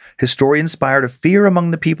legendary. His story inspired a fear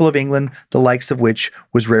among the people of England, the likes of which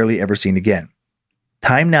was rarely ever seen again.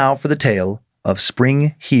 Time now for the tale of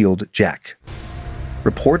Spring-Heeled Jack.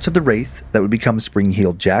 Reports of the wraith that would become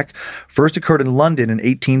Spring-Heeled Jack first occurred in London in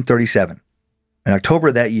 1837. In October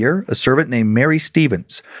of that year, a servant named Mary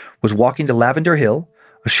Stevens was walking to Lavender Hill,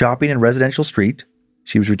 a shopping and residential street.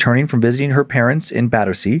 She was returning from visiting her parents in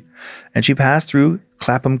Battersea, and she passed through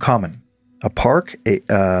Clapham Common, a park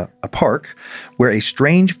where a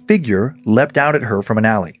strange figure leapt out at her from an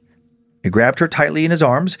alley. He grabbed her tightly in his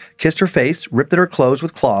arms, kissed her face, ripped at her clothes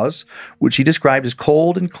with claws, which he described as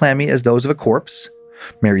cold and clammy as those of a corpse.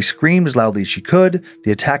 Mary screamed as loudly as she could.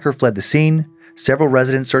 The attacker fled the scene. Several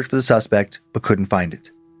residents searched for the suspect, but couldn't find it.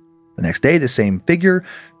 The next day, the same figure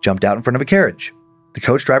jumped out in front of a carriage. The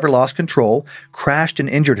coach driver lost control, crashed, and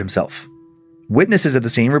injured himself. Witnesses at the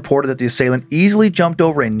scene reported that the assailant easily jumped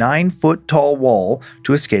over a 9-foot-tall wall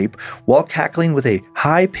to escape while cackling with a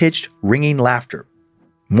high-pitched, ringing laughter.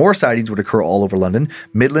 More sightings would occur all over London,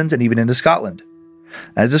 Midlands, and even into Scotland.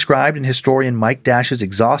 As described in historian Mike Dash's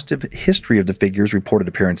exhaustive history of the figure's reported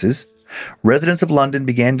appearances, residents of London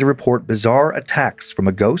began to report bizarre attacks from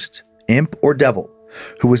a ghost, imp, or devil,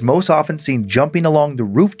 who was most often seen jumping along the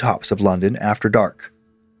rooftops of London after dark.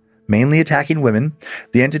 Mainly attacking women,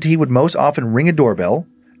 the entity would most often ring a doorbell,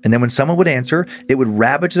 and then when someone would answer, it would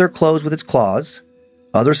ravage their clothes with its claws.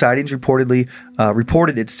 Other sightings reported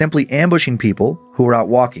it simply ambushing people who were out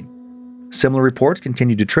walking. Similar reports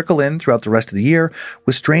continued to trickle in throughout the rest of the year,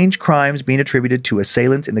 with strange crimes being attributed to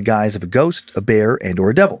assailants in the guise of a ghost, a bear, and or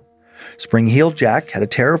a devil. Spring-Heeled Jack had a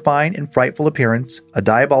terrifying and frightful appearance, a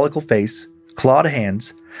diabolical face, clawed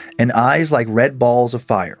hands, and eyes like red balls of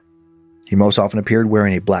fire. He most often appeared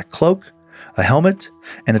wearing a black cloak, a helmet,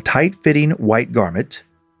 and a tight-fitting white garment.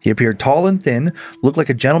 He appeared tall and thin, looked like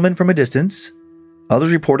a gentleman from a distance.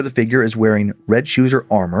 Others reported the figure as wearing red shoes or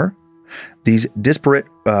armor. These disparate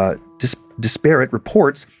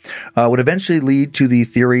reports would eventually lead to the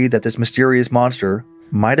theory that this mysterious monster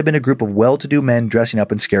might have been a group of well-to-do men dressing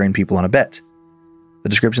up and scaring people on a bet. The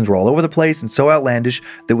descriptions were all over the place and so outlandish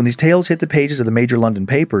that when these tales hit the pages of the major London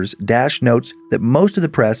papers, Dash notes that most of the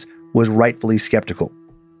press was rightfully skeptical.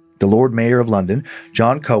 The Lord Mayor of London,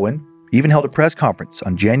 John Cohen, even held a press conference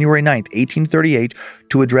on January 9, 1838,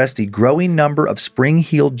 to address the growing number of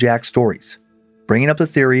Spring-Heeled Jack stories, bringing up the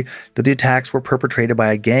theory that the attacks were perpetrated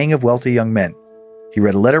by a gang of wealthy young men. He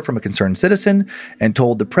read a letter from a concerned citizen and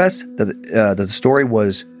told the press that the story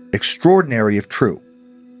was extraordinary if true.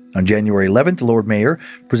 On January 11th, the Lord Mayor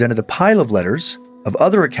presented a pile of letters of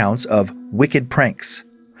other accounts of wicked pranks.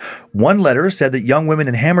 One letter said that young women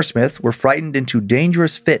in Hammersmith were frightened into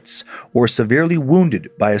dangerous fits or severely wounded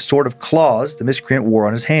by a sort of claws the miscreant wore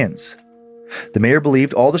on his hands. The mayor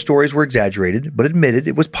believed all the stories were exaggerated, but admitted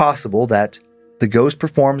it was possible that the ghost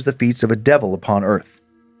performs the feats of a devil upon earth.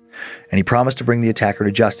 And he promised to bring the attacker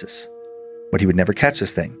to justice. But he would never catch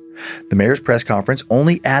this thing. The mayor's press conference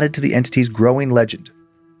only added to the entity's growing legend.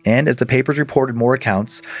 And as the papers reported more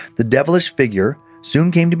accounts, the devilish figure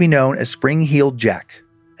soon came to be known as Spring-Heeled Jack,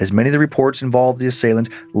 as many of the reports involved the assailant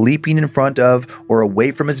leaping in front of or away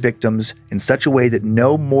from his victims in such a way that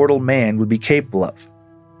no mortal man would be capable of.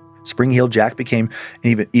 Spring-Heeled Jack became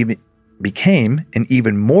an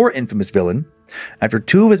even more infamous villain after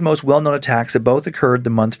two of his most well-known attacks that both occurred the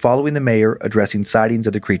month following the mayor addressing sightings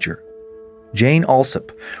of the creature. Jane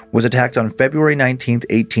Alsop was attacked on February 19,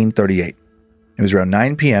 1838. It was around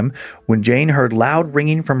 9 p.m. when Jane heard loud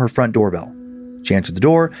ringing from her front doorbell. She answered the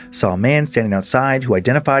door, saw a man standing outside who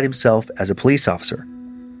identified himself as a police officer.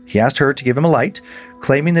 He asked her to give him a light,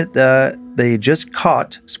 claiming that they had just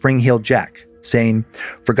caught Spring-Heeled Jack, saying,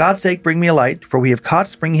 "For God's sake, bring me a light, for we have caught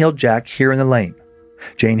Spring-Heeled Jack here in the lane."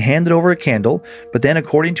 Jane handed over a candle, but then,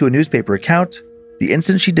 according to a newspaper account, the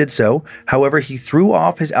instant she did so, however, he threw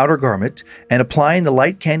off his outer garment and, applying the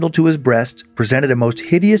light candle to his breast, presented a most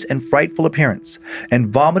hideous and frightful appearance,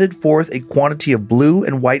 and vomited forth a quantity of blue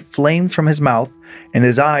and white flames from his mouth, and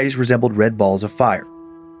his eyes resembled red balls of fire.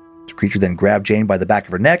 The creature then grabbed Jane by the back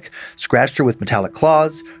of her neck, scratched her with metallic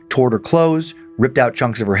claws, tore her clothes, ripped out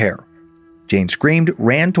chunks of her hair. Jane screamed,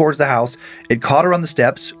 ran towards the house. It caught her on the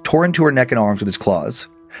steps, tore into her neck and arms with its claws.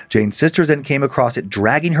 Jane's sisters then came across it,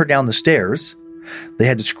 dragging her down the stairs. They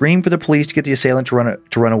had to scream for the police to get the assailant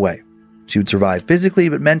to run away. She would survive physically,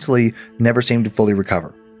 but mentally never seemed to fully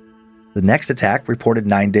recover. The next attack, reported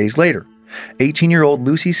 9 days later. 18-year-old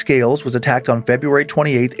Lucy Scales was attacked on February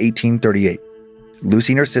 28, 1838.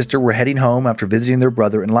 Lucy and her sister were heading home after visiting their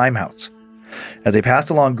brother in Limehouse. As they passed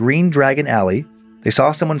along Green Dragon Alley, they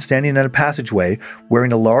saw someone standing in a passageway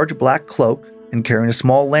wearing a large black cloak and carrying a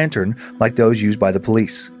small lantern like those used by the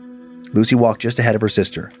police. Lucy walked just ahead of her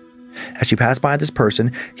sister. As she passed by this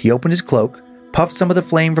person, he opened his cloak, puffed some of the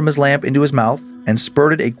flame from his lamp into his mouth, and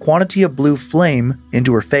spurted a quantity of blue flame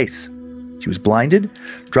into her face. She was blinded,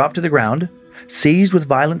 dropped to the ground, seized with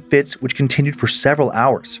violent fits which continued for several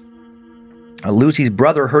hours. Lucy's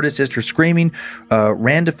brother heard his sister screaming,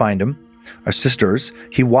 ran to find him. Our sisters,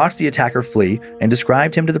 he watched the attacker flee and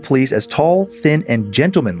described him to the police as tall, thin, and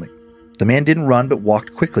gentlemanly. The man didn't run but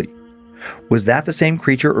walked quickly. Was that the same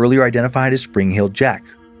creature earlier identified as Spring-Heeled Jack,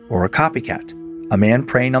 or a copycat, a man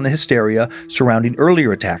preying on the hysteria surrounding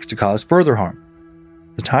earlier attacks to cause further harm?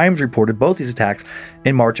 The Times reported both these attacks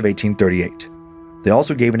in March of 1838. They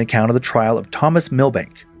also gave an account of the trial of Thomas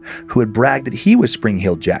Milbank, who had bragged that he was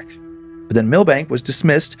Spring-Heeled Jack. But then Milbank was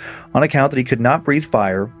dismissed on account that he could not breathe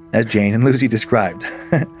fire, as Jane and Lucy described.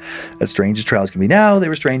 As strange as trials can be now, they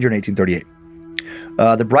were stranger in 1838.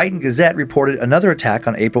 The Brighton Gazette reported another attack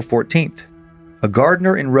on April 14th. A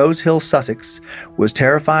gardener in Rose Hill, Sussex, was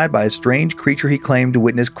terrified by a strange creature he claimed to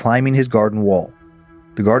witness climbing his garden wall.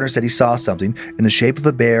 The gardener said he saw something in the shape of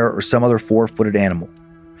a bear or some other four-footed animal.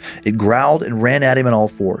 It growled and ran at him on all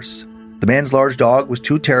fours. The man's large dog was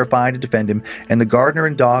too terrified to defend him, and the gardener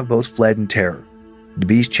and dog both fled in terror. The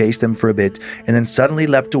beast chased them for a bit, and then suddenly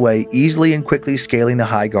leapt away, easily and quickly scaling the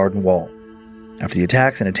high garden wall. After the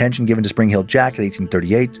attacks and attention given to Spring-Heeled Jack in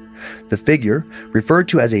 1838, the figure, referred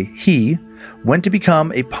to as a he, went to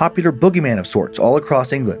become a popular boogeyman of sorts all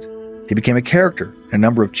across England. He became a character in a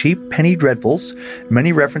number of cheap penny dreadfuls,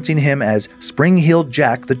 many referencing him as Spring-Heeled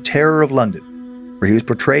Jack, the Terror of London, where he was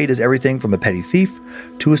portrayed as everything from a petty thief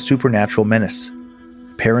to a supernatural menace.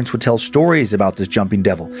 Parents would tell stories about this jumping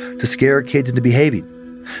devil to scare kids into behaving.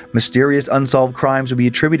 Mysterious unsolved crimes would be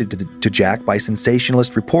attributed to Jack by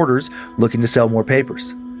sensationalist reporters looking to sell more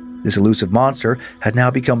papers. This elusive monster had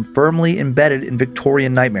now become firmly embedded in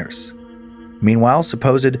Victorian nightmares. Meanwhile,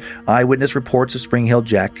 supposed eyewitness reports of Spring Hill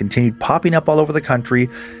Jack continued popping up all over the country,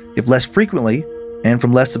 if less frequently and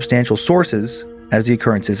from less substantial sources, as the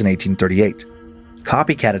occurrences in 1838.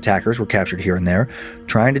 Copycat attackers were captured here and there,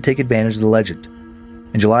 trying to take advantage of the legend.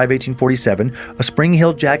 In July of 1847, a Spring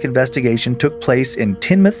Hill Jack investigation took place in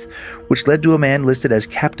Teignmouth, which led to a man listed as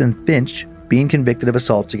Captain Finch being convicted of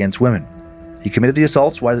assaults against women. He committed the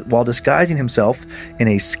assaults while disguising himself in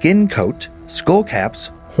a skin coat, skull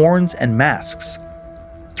caps, horns, and masks.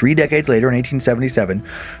 3 decades later, in 1877,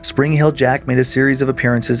 Spring Hill Jack made a series of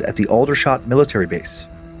appearances at the Aldershot military base,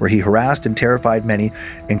 where he harassed and terrified many,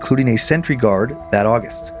 including a sentry guard, that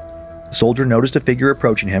August. The soldier noticed a figure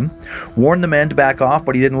approaching him, warned the men to back off,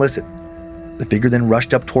 but he didn't listen. The figure then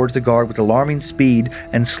rushed up towards the guard with alarming speed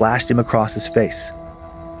and slashed him across his face.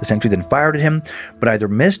 The sentry then fired at him, but either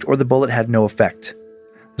missed or the bullet had no effect.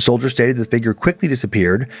 The soldier stated the figure quickly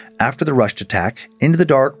disappeared after the rushed attack into the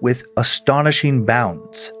dark with astonishing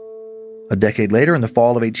bounds. A decade later, in the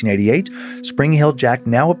fall of 1888, Spring Hill Jack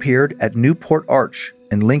now appeared at Newport Arch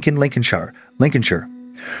in Lincolnshire.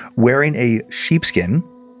 Wearing a sheepskin,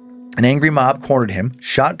 an angry mob cornered him,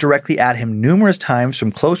 shot directly at him numerous times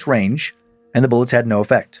from close range, and the bullets had no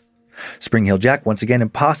effect. Spring Hill Jack once again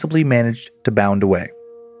impossibly managed to bound away.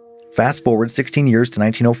 Fast forward 16 years to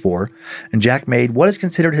 1904, and Jack made what is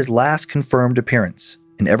considered his last confirmed appearance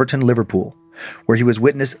in Everton, Liverpool, where he was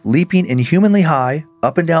witnessed leaping inhumanly high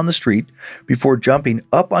up and down the street before jumping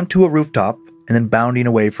up onto a rooftop and then bounding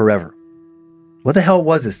away forever. What the hell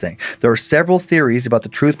was this thing? There are several theories about the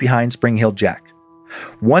truth behind Spring Hill Jack.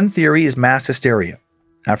 One theory is mass hysteria.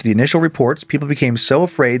 After the initial reports, people became so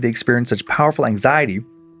afraid they experienced such powerful anxiety,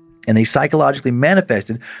 and they psychologically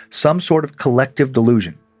manifested some sort of collective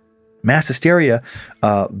delusion. Mass hysteria,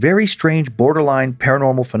 very strange borderline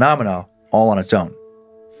paranormal phenomena all on its own.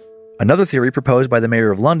 Another theory proposed by the mayor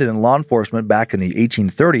of London and law enforcement back in the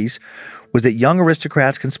 1830s was that young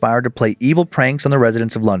aristocrats conspired to play evil pranks on the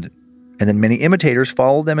residents of London, and then many imitators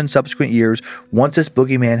followed them in subsequent years once this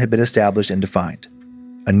boogeyman had been established and defined.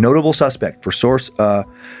 A notable suspect for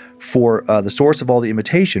the source of all the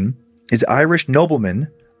imitation is Irish nobleman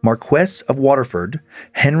Marquess of Waterford,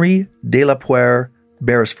 Henry de la Poer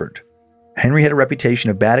Beresford. Henry had a reputation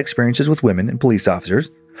of bad experiences with women and police officers.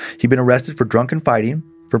 He'd been arrested for drunken fighting,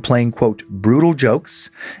 for playing, quote, brutal jokes,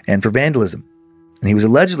 and for vandalism. And he was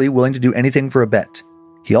allegedly willing to do anything for a bet.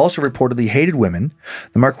 He also reportedly hated women.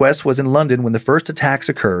 The Marquess was in London when the first attacks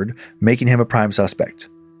occurred, making him a prime suspect.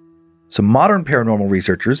 Some modern paranormal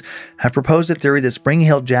researchers have proposed a theory that Spring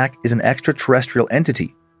Hill Jack is an extraterrestrial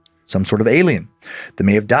entity, some sort of alien that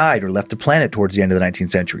may have died or left the planet towards the end of the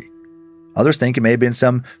 19th century. Others think it may have been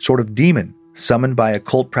some sort of demon summoned by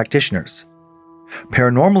occult practitioners.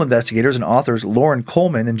 Paranormal investigators and authors Lauren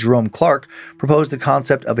Coleman and Jerome Clark proposed the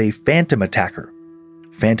concept of a phantom attacker.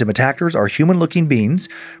 Phantom attackers are human-looking beings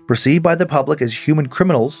perceived by the public as human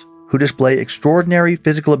criminals who display extraordinary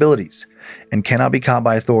physical abilities and cannot be caught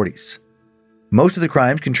by authorities. Most of the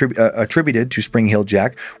crimes attributed to Spring Hill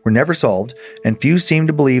Jack were never solved, and few seem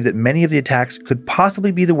to believe that many of the attacks could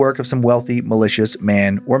possibly be the work of some wealthy, malicious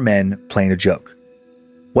man or men playing a joke.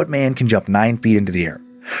 What man can jump 9 feet into the air?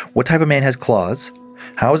 What type of man has claws?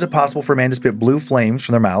 How is it possible for a man to spit blue flames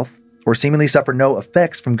from their mouth or seemingly suffer no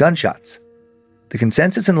effects from gunshots? The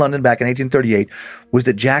consensus in London back in 1838 was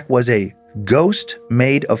that Jack was a ghost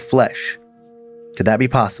made of flesh. Could that be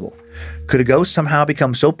possible? Could a ghost somehow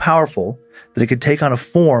become so powerful that it could take on a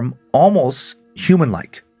form almost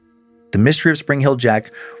human-like? The mystery of Spring Hill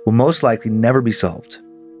Jack will most likely never be solved.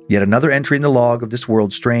 Yet another entry in the log of this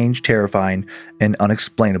world's strange, terrifying, and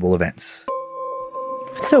unexplainable events.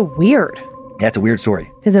 So weird. Yeah, it's a weird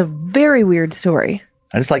story. It's a very weird story.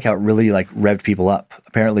 I just like how it really revved people up.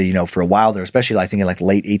 Apparently, for a while there, especially I think in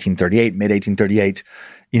late 1838, mid 1838,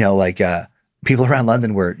 people around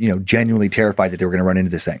London were, genuinely terrified that they were going to run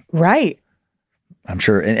into this thing. Right. I'm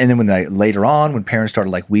sure. And then when later on, when parents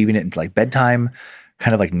started weaving it into bedtime,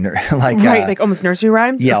 kind of right, almost nursery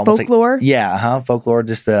rhymes, yeah, folklore. Folklore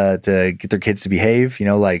just to get their kids to behave,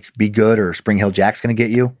 be good, or Spring Hill Jack's going to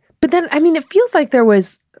get you. But then, it feels like there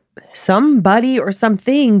was somebody or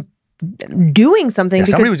something doing something. Yeah,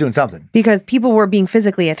 somebody was doing something. Because people were being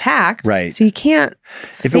physically attacked. Right. So you can't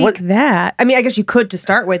fake that. I guess you could to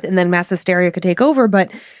start with, and then mass hysteria could take over,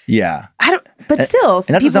 but... Yeah. Still... And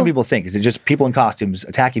that's what some people think, is it just people in costumes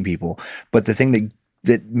attacking people, but the thing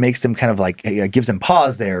that makes them kind of gives them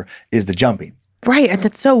pause there is the jumping. Right. And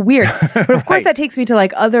that's so weird. But of course, Right. that takes me to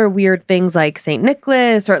like other weird things like St.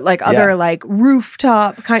 Nicholas or like other Yeah. like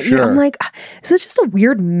rooftop kind. Sure. I'm like, is this just a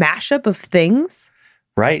weird mashup of things?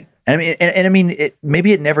 Right. And I mean, and I mean,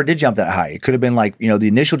 maybe it never did jump that high. It could have been like, the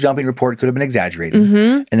initial jumping report could have been exaggerated.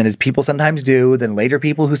 Mm-hmm. And then as people sometimes do, then later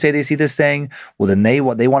people who say they see this thing, well, then they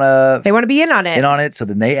want to They want to be in on it. So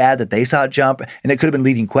then they add that they saw it jump, and it could have been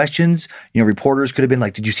leading questions. Reporters could have been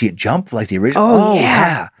like, did you see it jump? Like the original? Oh,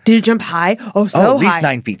 yeah. Did it jump high? Oh, so at least high.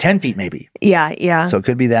 9 feet, 10 feet maybe. Yeah. Yeah. So it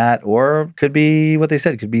could be that, or it could be what they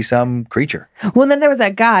said. It could be some creature. Well, then there was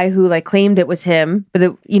that guy who like claimed it was him, but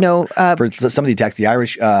For some of the attacks, the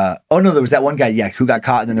Irish, there was that one guy, who got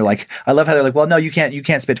caught, and then they're like, I love how they're like, well, no, you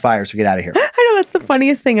can't spit fire, so get out of here. I know that's the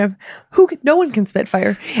funniest thing of no one can spit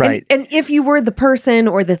fire. Right. And if you were the person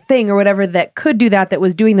or the thing or whatever that could do that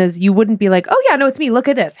was doing this, you wouldn't be like, oh yeah, no, it's me. Look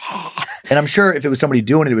at this. And I'm sure if it was somebody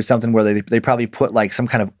doing it, it was something where they probably put like some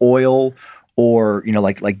kind of oil or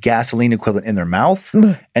like gasoline equivalent in their mouth,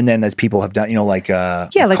 and then as people have done, like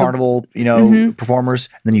like carnival, performers,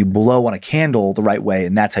 and then you blow on a candle the right way,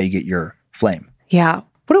 and that's how you get your flame. Yeah.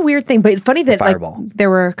 What a weird thing. But funny that Fireball. like there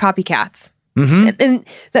were copycats. Mm-hmm. And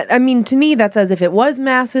that, I mean, to me, that's as if it was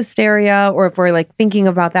mass hysteria, or if we're like thinking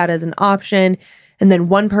about that as an option, and then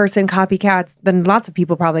one person copycats, then lots of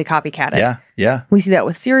people probably copycat it. Yeah. We see that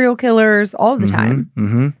with serial killers all the time.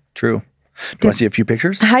 Mm-hmm. True. Do you want to see a few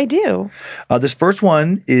pictures? I do. This first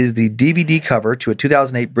one is the DVD cover to a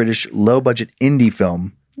 2008 British low-budget indie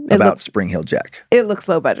film about Spring Hill Jack. It looks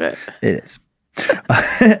low budget. It is.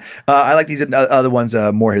 I like these other ones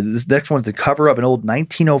more here. This next one's the cover of an old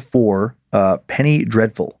 1904 Penny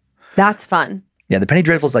Dreadful. That's fun. Yeah, the Penny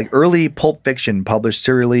Dreadful is like early pulp fiction published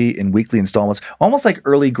serially in weekly installments, almost like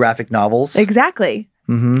early graphic novels. Exactly.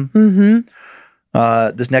 This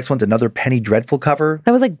next one's another Penny Dreadful cover.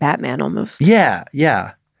 That was like Batman almost. Yeah.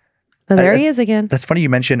 But there he is again. That's funny you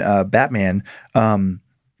mentioned Batman.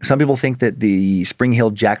 Some people think that the Spring Hill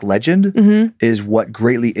Jack legend is what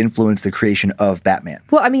greatly influenced the creation of Batman.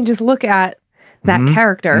 Well, I mean, just look at that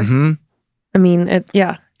character. I mean,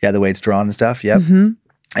 yeah. Yeah, the way it's drawn and stuff. Yep.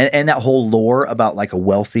 And that whole lore about like a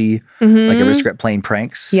wealthy, like aristocrat playing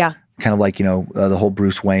pranks. Yeah. Kind of like, the whole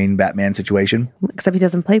Bruce Wayne Batman situation. Except he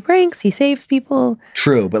doesn't play pranks. He saves people.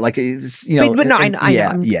 True. But like, it's, But no, I know.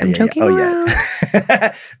 I'm joking around.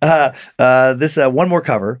 This one more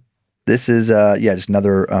cover. This is, just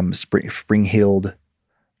another Spring-Heeled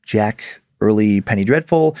Jack, early Penny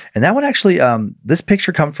Dreadful. And that one actually, this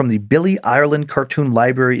picture comes from the Billy Ireland Cartoon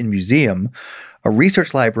Library and Museum, a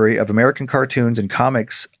research library of American cartoons and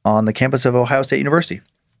comics on the campus of Ohio State University.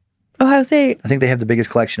 Ohio State. I think they have the biggest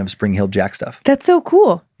collection of Spring-Heeled Jack stuff. That's so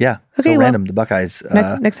cool. Yeah. Okay, so well, random. The Buckeyes.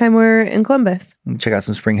 Next time we're in Columbus. Check out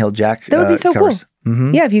some Spring-Heeled Jack That would be so covers.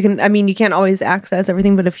 cool. Yeah, if you can, I mean, you can't always access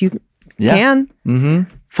everything, but if you can,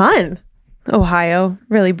 fun. Ohio,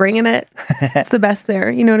 really bringing it. It's the best there.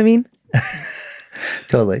 You know what I mean?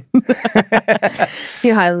 Totally.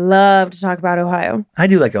 I love to talk about Ohio. I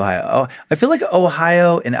do like Ohio. Oh, I feel like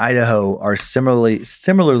Ohio and Idaho are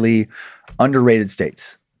similarly underrated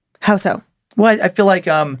states. How so? Well, I feel like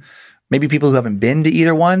maybe people who haven't been to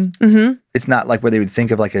either one, it's not like where they would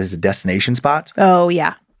think of like as a destination spot. Oh,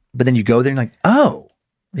 yeah. But then you go there and you're like, oh,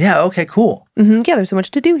 yeah, okay, cool. Yeah, there's so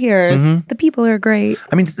much to do here. The people are great.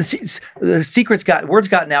 I mean, the word's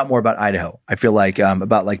gotten out more about Idaho. I feel like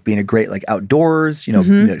about like being a great like outdoors,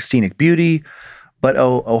 scenic beauty. But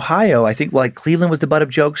Ohio, I think like Cleveland was the butt of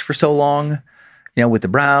jokes for so long, with the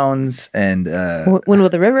Browns and when will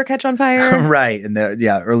the river catch on fire? right, and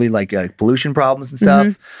the early like pollution problems and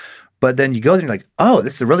stuff. But then you go there and you're like, oh,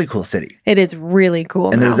 this is a really cool city. It is really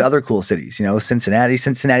cool. And there's other cool cities, Cincinnati.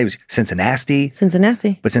 Cincinnati was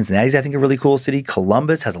Cincinnati. But Cincinnati's, I think, a really cool city.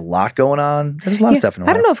 Columbus has a lot going on. There's a lot of stuff in Ohio.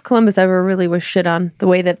 I don't know if Columbus ever really was shit on the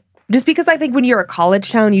way that, just because I think when you're a college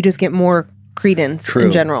town, you just get more credence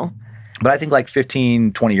in general. But I think like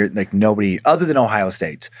 15, 20 years, like nobody, other than Ohio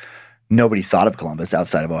State, nobody thought of Columbus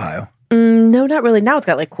outside of Ohio. No, not really. Now it's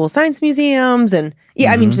got like cool science museums and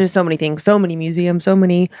I mean, there's so many things, so many museums, so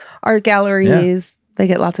many art galleries. Yeah. They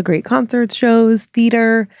get lots of great concerts, shows,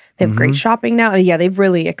 theater. They have great shopping now. Yeah, they've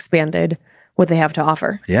really expanded what they have to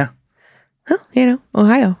offer. Yeah.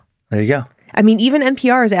 Ohio. There you go. I mean, even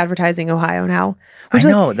NPR is advertising Ohio now. I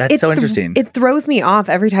know. That's so interesting. It throws me off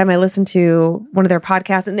every time I listen to one of their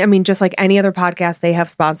podcasts. And I mean, just like any other podcast, they have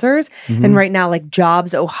sponsors. And right now, like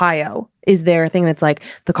Jobs Ohio is their thing. And it's like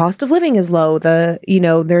the cost of living is low.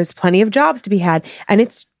 There's plenty of jobs to be had. And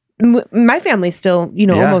it's, my family's still,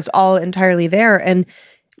 almost all entirely there. And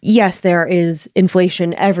yes, there is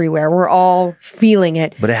inflation everywhere. We're all feeling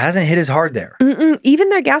it. But it hasn't hit as hard there. Even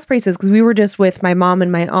their gas prices, because we were just with my mom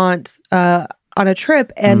and my aunt on a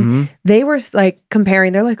trip, and they were like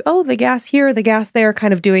comparing. They're like, oh, the gas here, the gas there,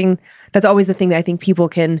 kind of doing. That's always the thing that I think people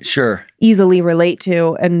can easily relate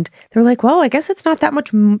to. And they're like, well, I guess it's not that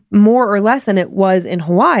much more or less than it was in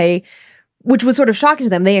Hawaii, which was sort of shocking to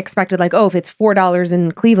them. They expected like, oh, if it's $4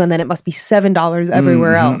 in Cleveland, then it must be $7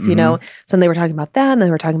 everywhere else, you know? So they were talking about that, and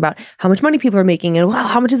they were talking about how much money people are making, and well,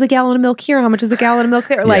 how much is a gallon of milk here? How much is a gallon of milk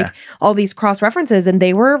there? Like all these cross references. And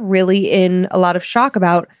they were really in a lot of shock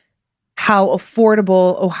about how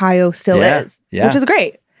affordable Ohio still is, which is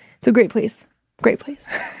great. It's a great place. Great place.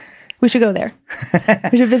 We should go there.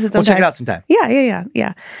 We should visit sometime. We'll check it out sometime.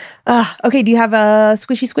 Yeah. Okay, do you have a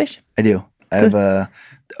squishy squish? I do. I have a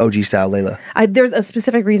OG style Layla. There's a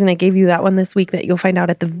specific reason I gave you that one this week that you'll find out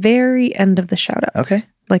at the very end of the shout outs. Okay.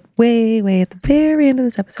 Like way at the very end of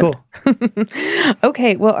this episode. Cool.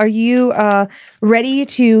 Okay, well, are you ready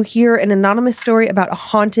to hear an anonymous story about a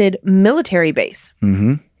haunted military base?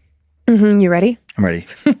 You ready? I'm ready.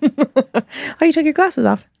 Oh, you took your glasses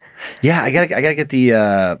off. Yeah, I gotta get the.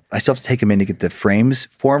 I still have to take them in to get the frames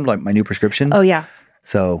formed, like my new prescription. Oh yeah.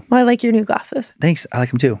 So. Well, I like your new glasses. Thanks. I like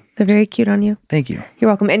them too. They're very cute on you. Thank you. You're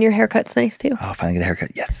welcome. And your haircut's nice too. Oh, finally get a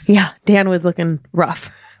haircut. Yes. Yeah, Dan was looking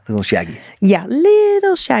rough. A little shaggy. Yeah,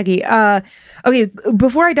 little shaggy. Okay,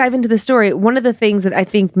 before I dive into the story, one of the things that I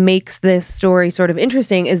think makes this story sort of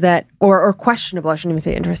interesting is that, or questionable, I shouldn't even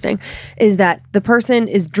say interesting, is that the person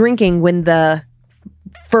is drinking when the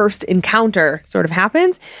first encounter sort of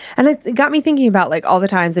happens. And it got me thinking about like all the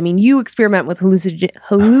times, I mean, you experiment with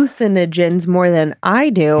hallucinogens more than I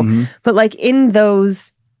do, but like in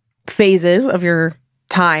those phases of your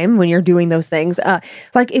time when you're doing those things,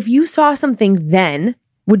 like if you saw something then,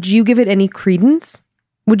 would you give it any credence?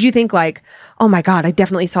 Would you think like, oh my God, I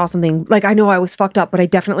definitely saw something, like I know I was fucked up, but I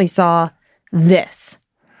definitely saw this?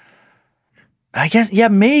 I guess, yeah,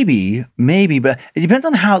 maybe, but it depends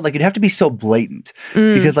on how, like, it'd have to be so blatant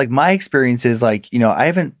because like my experience is like, you know, I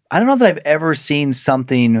don't know that I've ever seen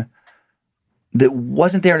something that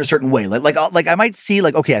wasn't there in a certain way. Like I might see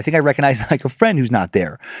like, okay, I think I recognize like a friend who's not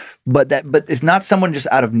there, but it's not someone just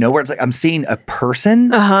out of nowhere. It's like, I'm seeing a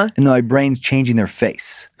person and then my brain's changing their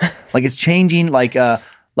face. Like it's changing like I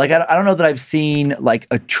don't know that I've seen like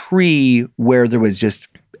a tree where there was just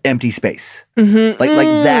empty space, like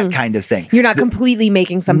that kind of thing. You're not completely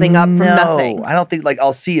making something up from nothing. No, I don't think, like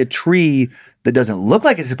I'll see a tree that doesn't look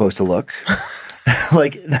like it's supposed to look.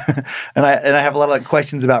 Like, and I have a lot of like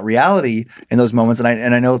questions about reality in those moments,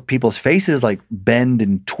 and I know people's faces like bend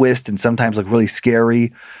and twist and sometimes look really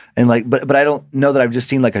scary, and like, but I don't know that I've just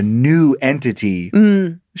seen like a new entity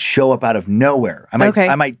show up out of nowhere.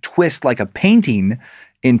 I might twist like a painting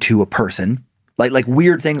into a person, like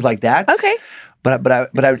weird things like that. Okay. But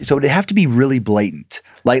so it'd have to be really blatant.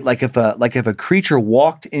 Like if a creature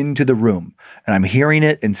walked into the room and I'm hearing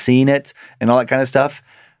it and seeing it and all that kind of stuff,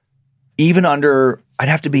 even under, I'd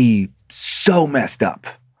have to be so messed up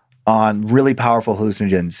on really powerful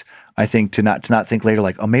hallucinogens, I think, to not think later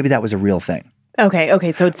like, oh, maybe that was a real thing.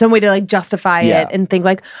 Okay. So it's some way to like justify it and think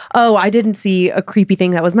like, oh, I didn't see a creepy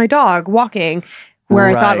thing. That was my dog walking. Where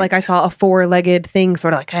I thought like I saw a four-legged thing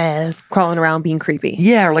sort of like crawling around being creepy.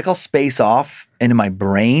 Yeah, or like I'll space off and in my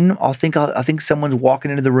brain I'll think someone's walking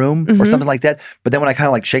into the room or something like that. But then when I kind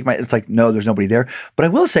of like shake it's like, no, there's nobody there. But I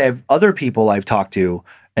will say I've other people I've talked to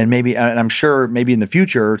and I'm sure maybe in the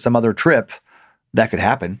future, some other trip that could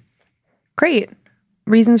happen. Great.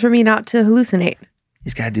 Reasons for me not to hallucinate. You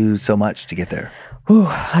just got to do so much to get there. Ooh,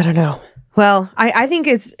 I don't know. Well, I think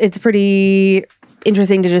it's pretty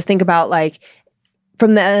interesting to just think about like,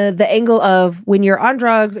 from the angle of when you're on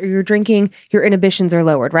drugs or you're drinking, your inhibitions are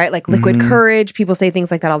lowered, right? Like liquid courage. People say things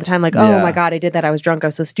like that all the time. Like, oh my God, I did that. I was drunk. I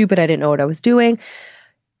was so stupid. I didn't know what I was doing.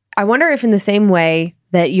 I wonder if in the same way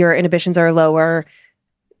that your inhibitions are lower,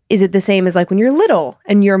 is it the same as like when you're little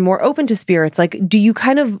and you're more open to spirits? Like, do you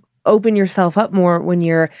kind of open yourself up more when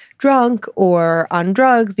you're drunk or on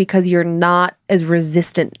drugs because you're not as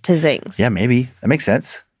resistant to things? Yeah, maybe. That makes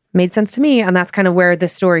sense. Made sense to me, and that's kind of where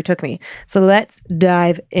this story took me. So let's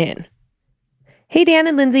dive in. Hey, Dan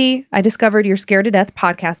and Lindsay, I discovered your Scared to Death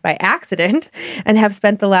podcast by accident and have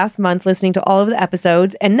spent the last month listening to all of the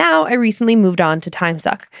episodes, and now I recently moved on to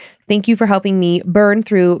TimeSuck. Thank you for helping me burn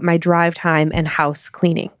through my drive time and house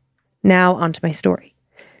cleaning. Now onto my story.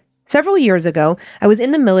 Several years ago, I was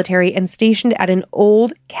in the military and stationed at an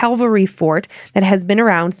old cavalry fort that has been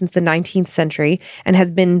around since the 19th century and has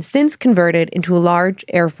been since converted into a large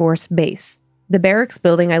Air Force base. The barracks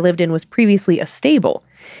building I lived in was previously a stable.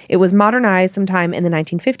 It was modernized sometime in the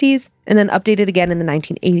 1950s and then updated again in the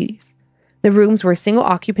 1980s. The rooms were single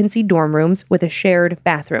occupancy dorm rooms with a shared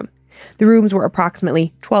bathroom. The rooms were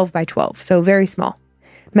approximately 12 by 12, so very small.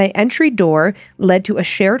 My entry door led to a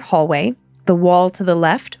shared hallway. The wall to the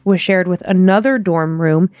left was shared with another dorm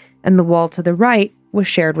room, and the wall to the right was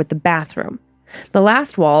shared with the bathroom. The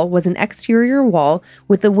last wall was an exterior wall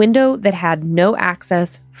with a window that had no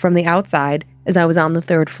access from the outside, as I was on the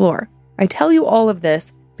 3rd floor. I tell you all of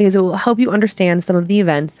this because it will help you understand some of the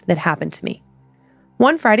events that happened to me.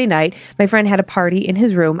 One Friday night, my friend had a party in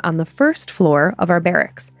his room on the 1st floor of our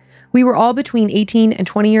barracks. We were all between 18 and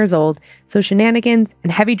 20 years old, so shenanigans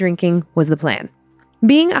and heavy drinking was the plan.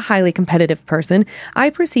 Being a highly competitive person, I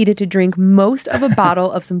proceeded to drink most of a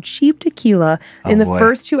bottle of some cheap tequila in the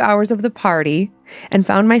first 2 hours of the party and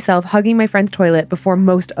found myself hugging my friend's toilet before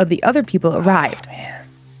most of the other people arrived.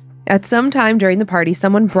 At some time during the party,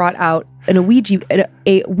 someone brought out a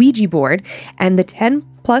Ouija board, and the 10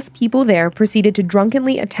 plus people there proceeded to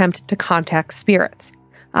drunkenly attempt to contact spirits.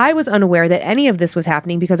 I was unaware that any of this was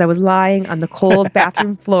happening because I was lying on the cold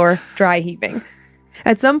bathroom floor, dry heaving.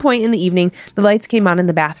 At some point in the evening, the lights came on in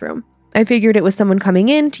the bathroom. I figured it was someone coming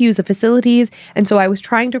in to use the facilities, and so I was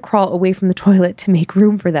trying to crawl away from the toilet to make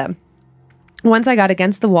room for them. Once I got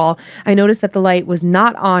against the wall, I noticed that the light was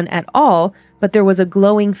not on at all, but there was a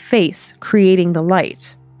glowing face creating the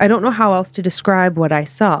light. I don't know how else to describe what I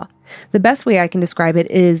saw. The best way I can describe it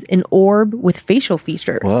is an orb with facial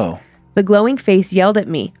features. Whoa. The glowing face yelled at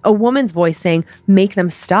me, a woman's voice saying, "Make them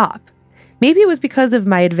stop." Maybe it was because of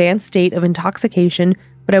my advanced state of intoxication,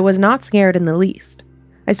 but I was not scared in the least.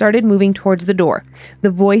 I started moving towards the door. The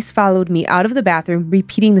voice followed me out of the bathroom,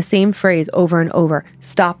 repeating the same phrase over and over.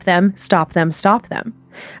 "Stop them, stop them, stop them."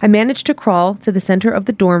 I managed to crawl to the center of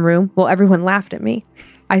the dorm room while everyone laughed at me.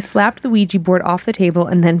 I slapped the Ouija board off the table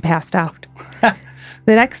and then passed out.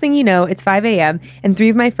 The next thing you know, it's 5 a.m., and 3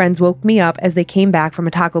 of my friends woke me up as they came back from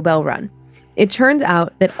a Taco Bell run. It turns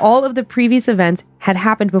out that all of the previous events had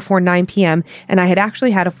happened before 9 p.m., and I had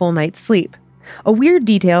actually had a full night's sleep. A weird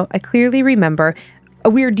detail, I clearly remember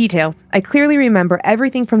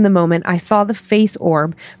everything from the moment I saw the face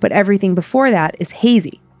orb, but everything before that is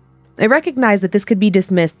hazy. I recognize that this could be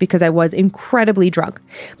dismissed because I was incredibly drunk,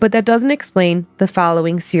 but that doesn't explain the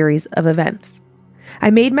following series of events. I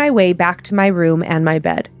made my way back to my room and my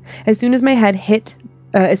bed. As soon as my head hit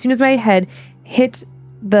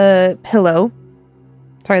the pillow.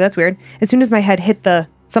 Sorry, that's weird. As soon as my head hit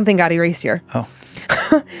something got erased here.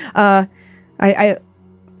 Oh.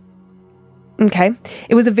 Okay.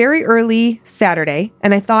 It was a very early Saturday,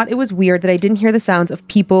 and I thought it was weird that I didn't hear the sounds of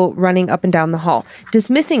people running up and down the hall.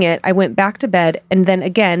 Dismissing it, I went back to bed, and then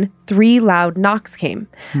again, 3 loud knocks came.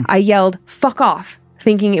 I yelled, "Fuck off,"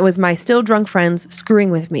 thinking it was my still drunk friends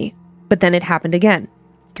screwing with me. But then it happened again.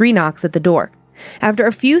 3 knocks at the door. After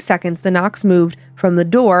a few seconds, the knocks moved from the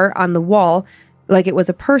door on the wall like it was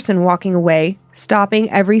a person walking away, stopping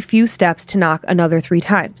every few steps to knock another 3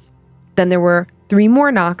 times. Then there were 3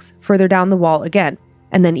 more knocks further down the wall again,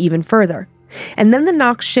 and then even further. And then the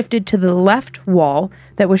knocks shifted to the left wall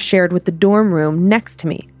that was shared with the dorm room next to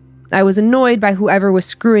me. I was annoyed by whoever was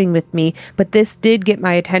screwing with me, but this did get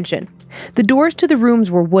my attention. The doors to the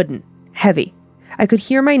rooms were wooden, heavy. I could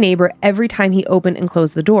hear my neighbor every time he opened and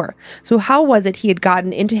closed the door. So how was it he had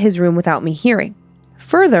gotten into his room without me hearing?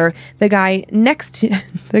 Further, the guy next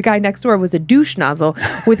door was a douche nozzle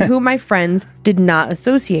with whom my friends did not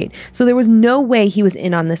associate. So there was no way he was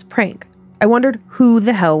in on this prank. I wondered who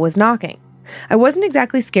the hell was knocking. I wasn't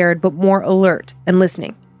exactly scared, but more alert and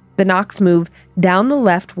listening. The knocks moved down the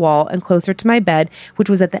left wall and closer to my bed, which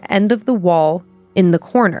was at the end of the wall in the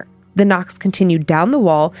corner. The knocks continued down the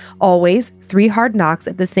wall, always 3 hard knocks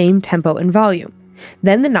at the same tempo and volume.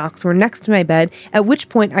 Then the knocks were next to my bed, at which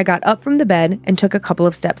point I got up from the bed and took a couple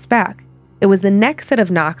of steps back. It was the next set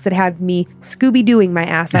of knocks that had me Scooby-Dooing my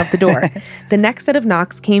ass out the door. The next set of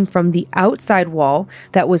knocks came from the outside wall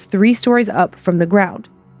that was 3 stories up from the ground.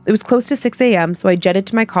 It was close to 6 a.m., so I jetted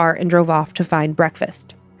to my car and drove off to find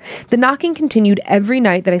breakfast. The knocking continued every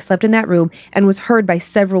night that I slept in that room and was heard by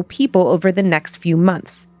several people over the next few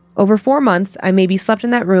months. Over 4 months, I maybe slept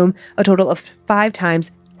in that room a total of 5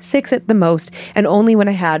 times, 6 at the most, and only when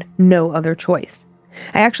I had no other choice.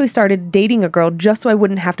 I actually started dating a girl just so I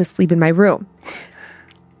wouldn't have to sleep in my room.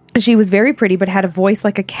 She was very pretty, but had a voice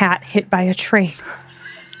like a cat hit by a train.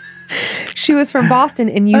 She was from Boston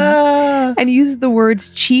and used the words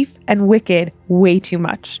chief and wicked way too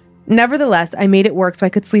much. Nevertheless, I made it work so I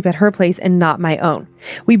could sleep at her place and not my own.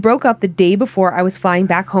 We broke up the day before I was flying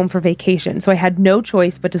back home for vacation, so I had no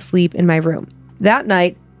choice but to sleep in my room. That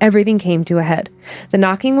night, everything came to a head. The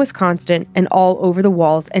knocking was constant and all over the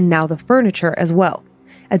walls, and now the furniture as well.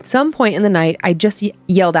 At some point in the night, I just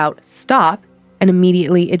yelled out, "Stop," and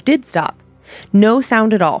immediately it did stop. No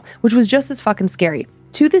sound at all, which was just as fucking scary.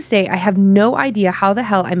 To this day, I have no idea how the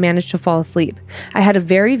hell I managed to fall asleep. I had a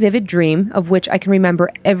very vivid dream of which I can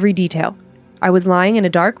remember every detail. I was lying in a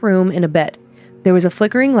dark room in a bed. There was a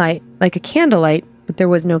flickering light, like a candlelight, but there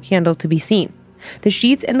was no candle to be seen. The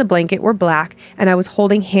sheets and the blanket were black, and I was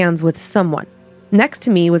holding hands with someone. Next to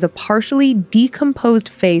me was a partially decomposed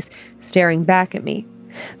face staring back at me.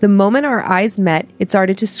 The moment our eyes met, it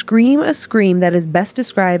started to scream a scream that is best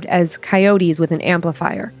described as coyotes with an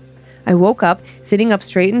amplifier. I woke up, sitting up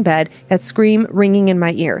straight in bed, that scream ringing in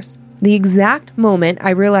my ears. The exact moment I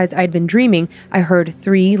realized I'd been dreaming, I heard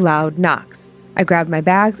 3 loud knocks. I grabbed my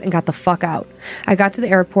bags and got the fuck out. I got to the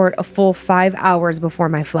airport a full 5 hours before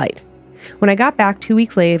my flight. When I got back 2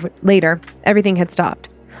 weeks later, everything had stopped.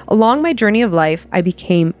 Along my journey of life, I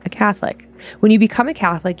became a Catholic. When you become a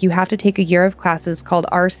Catholic, you have to take a year of classes called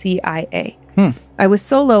RCIA. I was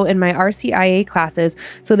solo in my RCIA classes,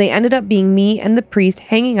 so they ended up being me and the priest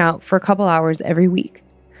hanging out for a couple hours every week.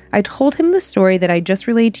 I told him the story that I just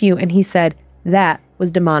relayed to you, and he said that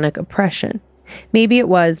was demonic oppression. Maybe it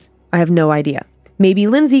was. I have no idea. Maybe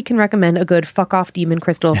Lindsay can recommend a good fuck off demon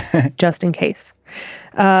crystal just in case.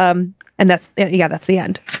 And that's the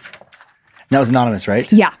end. That was anonymous,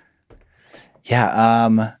 right? Yeah.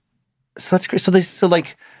 Yeah. So that's great. So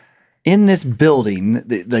like in this building,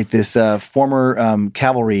 like this former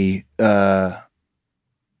cavalry, where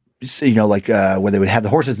they would have the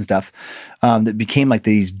horses and stuff, that became like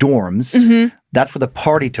these dorms. Mm-hmm. That's where the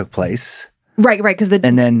party took place. Right, because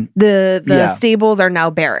the stables are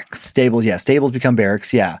now barracks. Stables become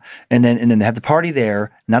barracks, and then they have the party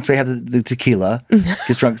there, and that's where you have the tequila.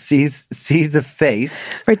 Gets drunk, sees the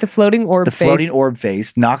face, right, the floating orb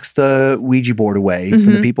face, knocks the Ouija board away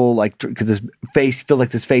from the people, like because this face feels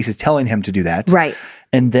like this face is telling him to do that, right?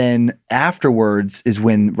 And then afterwards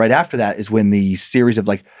right after that is when the series of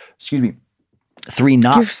 3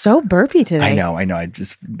 knocks. You're so burpy today. I know. I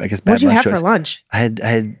guess bad What'd you have choice. for lunch? I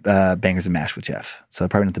had bangers and mash with Jeff, so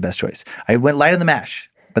probably not the best choice. I went light on the mash,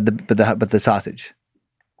 but the sausage.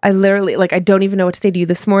 I literally I don't even know what to say to you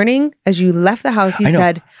this morning. As you left the house, you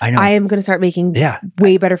said, "I am going to start making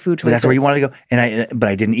way better food choices." But that's where you wanted to go, but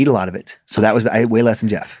I didn't eat a lot of it, so that was I ate way less than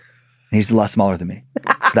Jeff. And he's a lot smaller than me,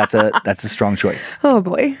 so that's a strong choice. Oh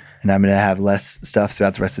boy! And I'm going to have less stuff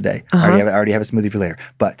throughout the rest of the day. I already have a smoothie for later,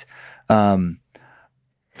 but.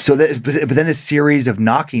 But then this series of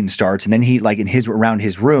knocking starts, and then he around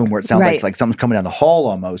his room where it sounds like something's coming down the hall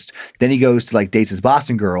almost. Then he goes to dates his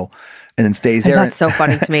Boston girl, and then stays there. That's so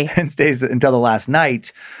funny to me. And stays until the last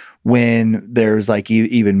night when there's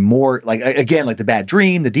even more again the bad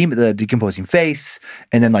dream, the decomposing face,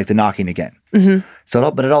 and then the knocking again. Mm-hmm. So,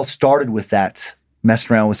 it all started with that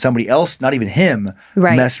messing around with somebody else, not even him,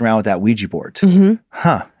 messing around with that Ouija board. Mm-hmm.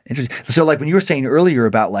 Huh. Interesting. So when you were saying earlier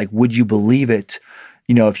about would you believe it?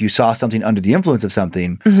 If you saw something under the influence of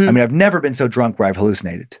something, I mean, I've never been so drunk where I've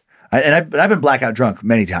hallucinated. I've been blackout drunk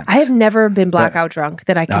many times. I have never been blackout drunk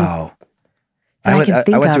that I can. Oh, I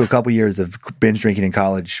went through a couple years of binge drinking in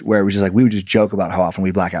college where it was just we would just joke about how often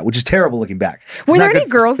we black out, which is terrible looking back. Were there any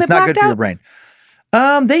girls that blacked out? It's not good for your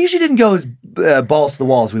brain. They usually didn't go as balls to the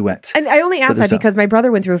wall as we went. And I only asked that because my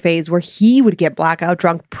brother went through a phase where he would get blackout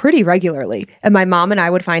drunk pretty regularly, and my mom and I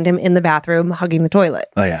would find him in the bathroom hugging the toilet.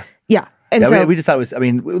 Oh yeah, yeah. And so we just thought it was,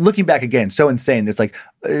 looking back again, so insane. It's it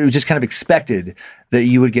was just kind of expected that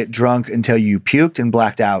you would get drunk until you puked and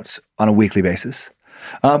blacked out on a weekly basis.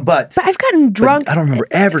 But I've gotten drunk. I don't remember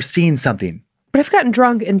ever seeing something. But I've gotten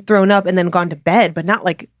drunk and thrown up and then gone to bed, but not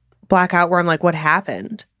blackout where I'm what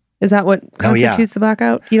happened? Is that what constitutes the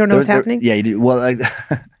blackout? You don't know what's happening? Yeah, you do. Well,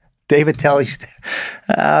 David Tell, one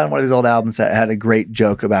of his old albums had a great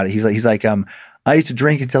joke about it. He's like, I used to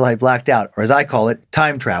drink until I blacked out, or as I call it,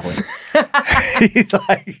 time traveling. He's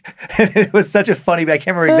and it was such a funny, I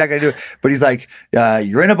can't remember exactly how to do it, but he's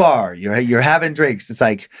you're in a bar, you're having drinks. It's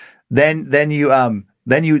then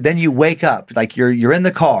you wake up, you're in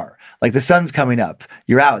the car, the sun's coming up,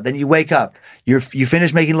 you're out, then you wake up, you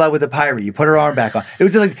finish making love with a pirate, you put her arm back on. It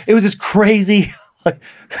was it was this crazy,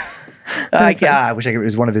 I wish it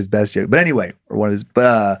was one of his best jokes. But anyway, or one of his.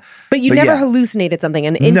 But you never hallucinated something,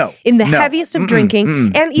 and in the heaviest of drinking,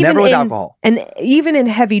 and even never with alcohol, and even in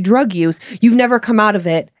heavy drug use, you've never come out of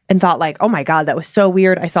it and thought oh my God, that was so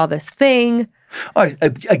weird. I saw this thing. Oh,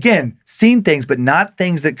 again, seen things, but not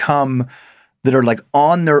things that come that are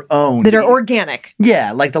on their own, that are organic.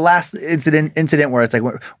 Yeah, the last incident where it's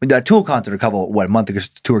when that Tool concert a month ago,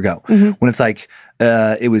 2 ago, when it's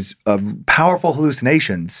it was powerful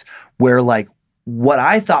hallucinations where what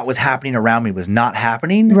I thought was happening around me was not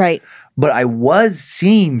happening. Right. But I was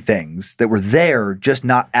seeing things that were there, just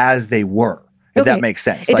not as they were. if Okay. that makes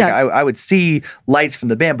sense. It Like does. I would see lights from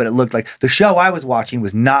the band, but it looked like the show I was watching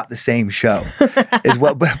was not the same show. is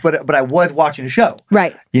what, but I was watching a show.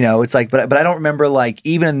 Right. You know, it's like, but I don't remember like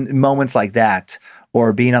even in moments like that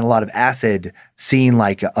or being on a lot of acid, seeing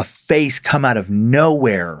like a face come out of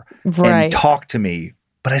nowhere Right. and talk to me.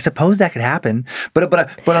 But I suppose that could happen. But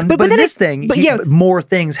in then this thing, more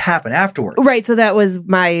things happen afterwards. Right. So that was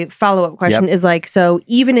my follow-up question Yep. is like, so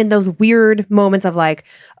even in those weird moments of like,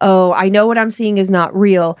 oh, I know what I'm seeing is not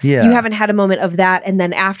real. Yeah. You haven't had a moment of that. And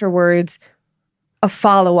then afterwards, a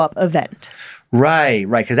follow-up event. Right.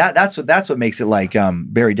 Because that's what makes it like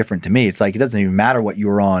very different to me. It's like it doesn't even matter what you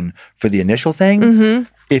were on for the initial thing. Mm-hmm.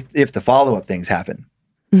 If the follow-up things happen,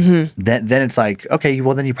 then it's like, okay,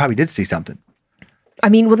 well then you probably did see something. I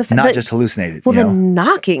mean, well, Not just hallucinated. Well, you the know?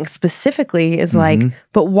 knocking specifically is like,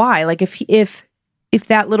 but why? Like if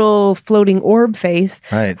that little floating orb face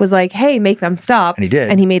Right. was like, hey, make them stop. And he did.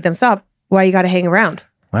 And he made them stop. Why you got to hang around?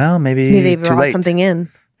 Well, maybe Maybe they too brought late. something in.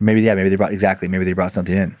 Maybe they brought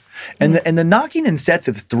something in. And the knocking in sets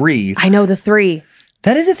of 3, I know the 3.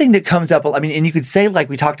 that is a thing that comes up. I mean, and you could say like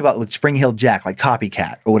we talked about with Spring Hill Jack, like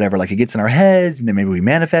copycat or whatever, like it gets in our heads and then maybe we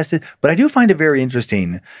manifest it. But I do find it very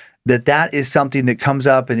interesting that is something that comes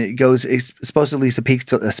up and it supposedly speaks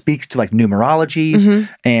to like numerology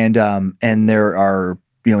and there are,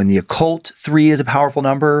 you know, in the occult 3 is a powerful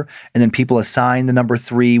number, and then people assign the number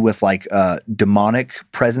 3 with like demonic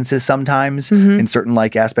presences sometimes in certain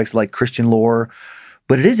like aspects of like Christian lore.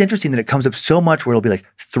 But it is interesting that it comes up so much where it'll be like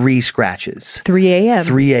 3 scratches, 3 a.m.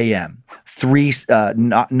 3 a.m., 3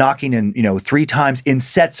 knocking in, you know, 3 times in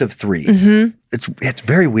sets of 3. It's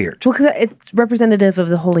very weird. Well, 'cause it's representative of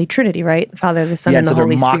the Holy Trinity, right? The Father, the Son, Yeah, and so the they're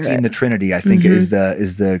Holy mocking Spirit. the Trinity, I think, is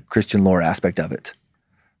the Christian lore aspect of it.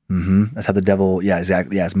 That's how the devil,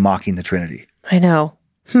 is mocking the Trinity. I know.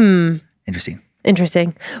 Interesting.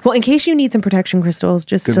 Interesting. Well, in case you need some protection crystals,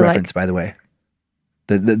 just Good to reference, by the way.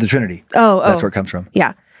 The Trinity. Oh, That's where it comes from.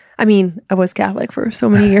 Yeah. I mean, I was Catholic for so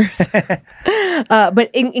many years. But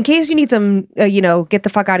in case you need some, get the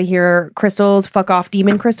fuck out of here crystals, fuck off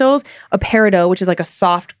demon crystals, a peridot, which is like a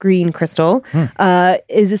soft green crystal,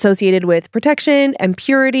 is associated with protection and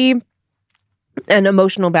purity and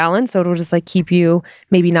emotional balance. So it'll just like keep you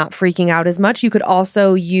maybe not freaking out as much. You could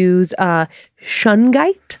also use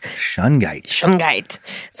shungite. Shungite.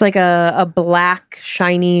 It's like a black,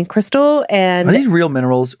 shiny crystal. And Are these real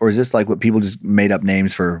minerals, or is this like what people just made up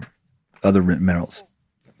names for other minerals?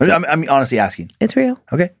 I'm honestly asking. it's real.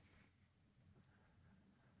 Okay.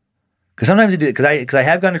 Because sometimes I do it because I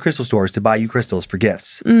have gone to crystal stores to buy you crystals for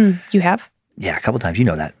gifts. You have? Yeah, a couple times. You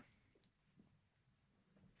know that.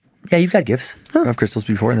 Yeah, you've got gifts of crystals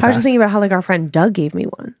before in the I was past. just thinking about how like our friend Doug gave me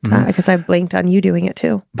one. So I guess I blinked on you doing it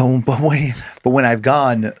too. But when I've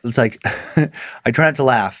gone, it's like I try not to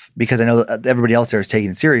laugh because I know that everybody else there is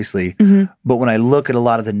taking it seriously. But when I look at a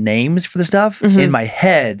lot of the names for the stuff in my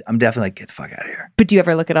head, I'm definitely like, get the fuck out of here. But do you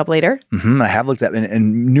ever look it up later? I have looked at it,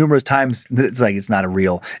 and numerous times it's like it's not a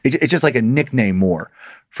real. It's just like a nickname more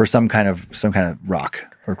for some kind of rock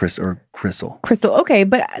or crystal. Crystal. Okay,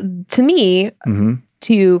 but to me,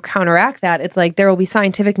 to counteract that, it's like there will be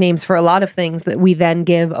scientific names for a lot of things that we then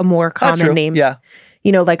give a more That's common true. name. Yeah.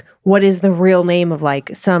 You know, like what is the real name of like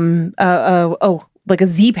some like a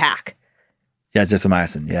Z-Pack? Yeah,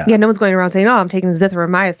 azithromycin. Yeah. Yeah, no one's going around saying, "Oh, I'm taking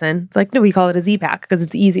azithromycin." It's like, no, we call it a Z-Pack because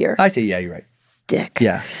it's easier. I see. Yeah, you're right. Dick.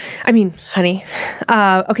 Yeah. I mean, honey.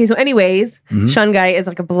 Okay, so anyways, shungite is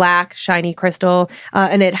like a black, shiny crystal,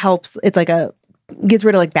 and it helps. It's like gets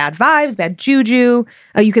rid of like bad vibes, bad juju.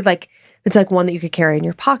 You could like, it's like one that you could carry in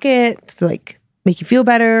your pocket to like make you feel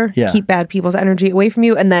better, keep bad people's energy away from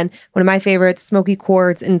you. And then one of my favorites, smoky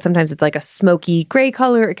quartz, and sometimes it's like a smoky gray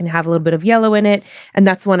color. It can have a little bit of yellow in it, and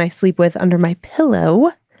that's the one I sleep with under my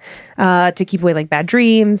pillow to keep away like bad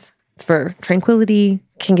dreams. It's for tranquility,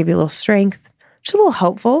 can give you a little strength. Just a little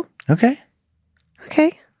helpful. Okay.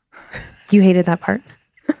 Okay. You hated that part.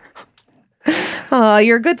 Oh,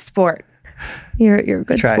 you're a good sport. You're a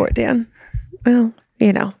good Try. sport, Dan. Well,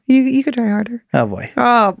 you could try harder. Oh boy.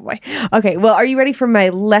 Oh boy. Okay. Well, are you ready for my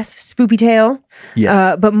less spoopy tale?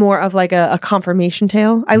 Yes. But more of like a confirmation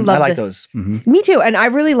tale. I love I like this. those. Me too. And I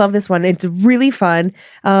really love this one. It's really fun.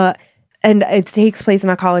 And it takes place on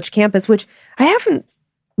a college campus, which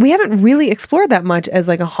we haven't really explored that much as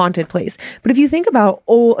like a haunted place. But if you think about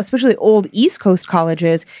especially old East Coast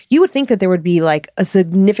colleges, you would think that there would be like a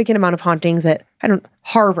significant amount of hauntings at,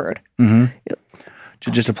 Harvard.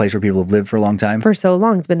 just a place where people have lived for a long time. For so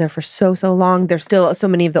long. It's been there for so long. There's still so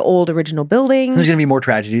many of the old original buildings. There's going to be more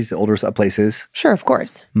tragedies the older a place is. Sure, of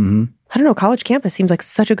course. I don't know. College campus seems like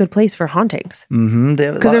such a good place for hauntings.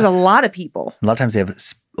 Because there's a lot of people. A lot of times they have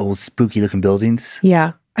old spooky looking buildings.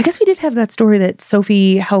 Yeah. I guess we did have that story that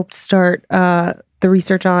Sophie helped start the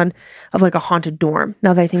research on of like a haunted dorm.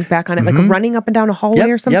 Now that I think back on it, like running up and down a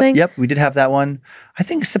hallway or something. Yep. We did have that one. I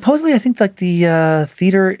think like the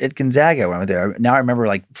theater at Gonzaga when I went there. Now I remember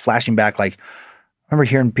like flashing back, like I remember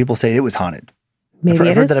hearing people say it was haunted. I've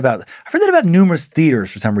heard that about numerous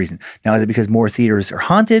theaters for some reason. Now, is it because more theaters are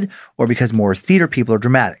haunted or because more theater people are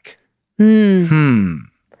dramatic? I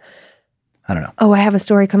don't know. Oh, I have a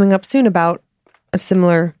story coming up soon about a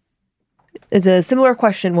similar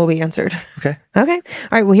question will be answered. Okay. All right.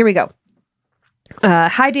 Well, here we go.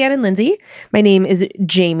 Hi, Dan and Lindsay. My name is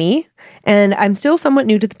Jamie, and I'm still somewhat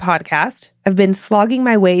new to the podcast. I've been slogging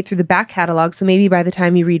my way through the back catalog, so maybe by the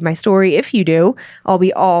time you read my story, if you do, I'll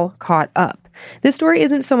be all caught up. This story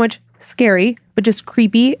isn't so much scary, but just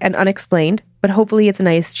creepy and unexplained, but hopefully it's a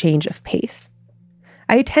nice change of pace.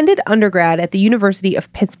 I attended undergrad at the University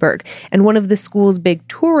of Pittsburgh, and one of the school's big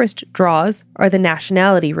tourist draws are the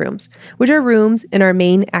nationality rooms, which are rooms in our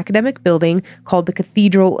main academic building called the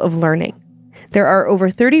Cathedral of Learning. There are over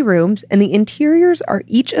 30 rooms, and the interiors are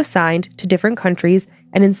each assigned to different countries,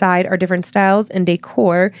 and inside are different styles and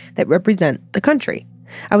decor that represent the country.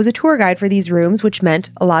 I was a tour guide for these rooms, which meant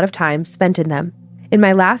a lot of time spent in them. In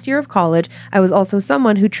my last year of college, I was also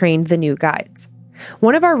someone who trained the new guides.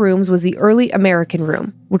 One of our rooms was the early American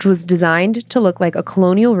room, which was designed to look like a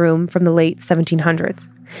colonial room from the late 1700s.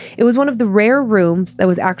 It was one of the rare rooms that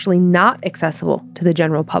was actually not accessible to the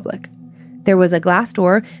general public. There was a glass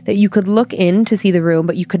door that you could look in to see the room,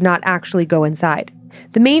 but you could not actually go inside.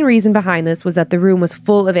 The main reason behind this was that the room was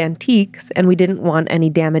full of antiques, and we didn't want any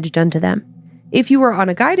damage done to them. If you were on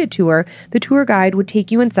a guided tour, the tour guide would take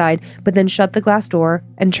you inside, but then shut the glass door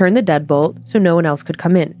and turn the deadbolt so no one else could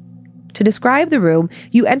come in. To describe the room,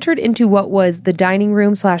 you entered into what was the dining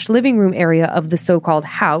room / living room area of the so-called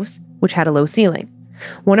house, which had a low ceiling.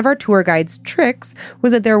 One of our tour guide's tricks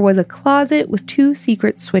was that there was a closet with 2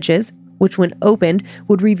 secret switches, which when opened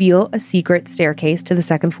would reveal a secret staircase to the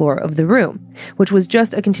second floor of the room, which was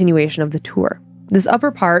just a continuation of the tour. This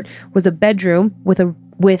upper part was a bedroom that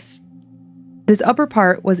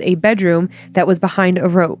was behind a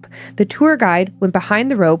rope. The tour guide went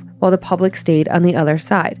behind the rope while the public stayed on the other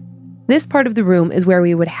side. This part of the room is where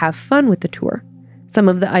we would have fun with the tour. Some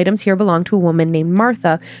of the items here belong to a woman named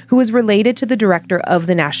Martha, who was related to the director of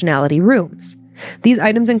the nationality rooms. These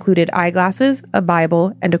items included eyeglasses, a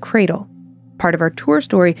Bible, and a cradle. Part of our tour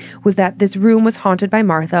story was that this room was haunted by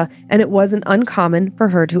Martha, and it wasn't uncommon for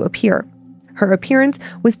her to appear. Her appearance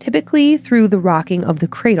was typically through the rocking of the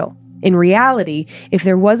cradle. In reality, if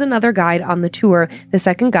there was another guide on the tour, the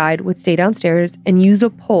second guide would stay downstairs and use a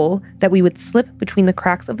pole that we would slip between the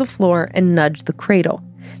cracks of the floor and nudge the cradle.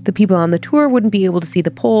 The people on the tour wouldn't be able to see the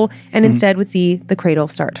pole and instead would see the cradle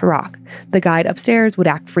start to rock. The guide upstairs would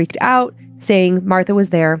act freaked out, saying Martha was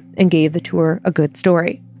there and gave the tour a good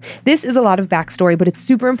story. This is a lot of backstory, but it's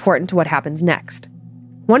super important to what happens next.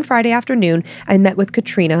 One Friday afternoon, I met with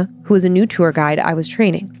Katrina, who was a new tour guide I was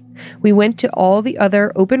training. We went to all the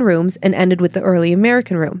other open rooms and ended with the early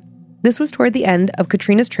American room. This was toward the end of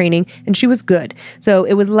Katrina's training, and she was good, so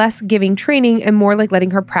it was less giving training and more like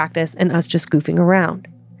letting her practice and us just goofing around.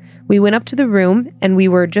 We went up to the room, and we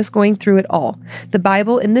were just going through it all. The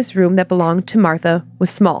Bible in this room that belonged to Martha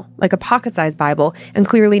was small, like a pocket-sized Bible, and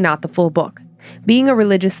clearly not the full book. Being a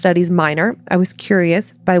religious studies minor, I was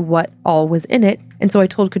curious by what all was in it, and so I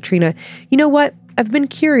told Katrina, you know what? I've been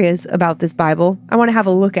curious about this Bible. I want to have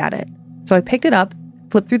a look at it. So I picked it up,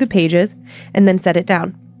 flipped through the pages, and then set it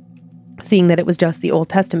down, seeing that it was just the Old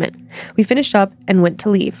Testament. We finished up and went to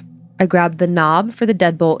leave. I grabbed the knob for the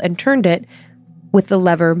deadbolt and turned it with the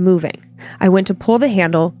lever moving. I went to pull the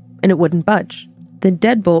handle, and it wouldn't budge. The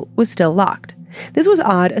deadbolt was still locked. This was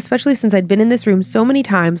odd, especially since I'd been in this room so many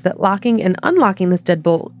times that locking and unlocking this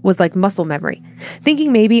deadbolt was like muscle memory.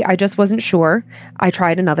 Thinking maybe I just wasn't sure, I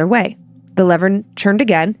tried another way. The lever turned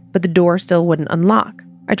again, but the door still wouldn't unlock.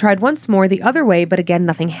 I tried once more the other way, but again,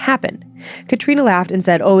 nothing happened. Katrina laughed and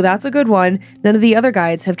said, "Oh, that's a good one. None of the other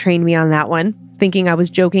guides have trained me on that one," thinking I was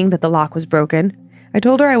joking that the lock was broken. I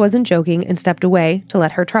told her I wasn't joking and stepped away to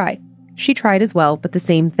let her try. She tried as well, but the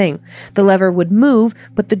same thing. The lever would move,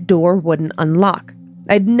 but the door wouldn't unlock.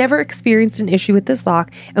 I'd never experienced an issue with this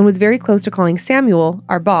lock and was very close to calling Samuel,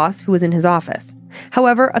 our boss, who was in his office.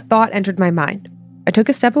 However, a thought entered my mind. I I took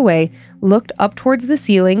a step away, looked up towards the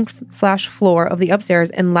ceiling/floor of the upstairs,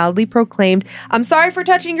 and loudly proclaimed, "I'm sorry for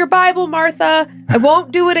touching your Bible, Martha. I won't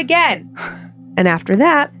do it again." And after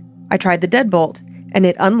that, I tried the deadbolt, and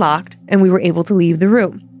it unlocked, and we were able to leave the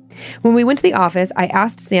room. When we went to the office, I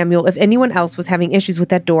asked Samuel if anyone else was having issues with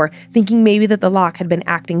that door, thinking maybe that the lock had been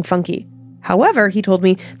acting funky. However, he told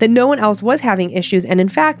me that no one else was having issues, and in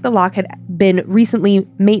fact, the lock had been recently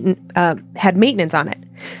had maintenance on it.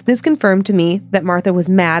 This confirmed to me that Martha was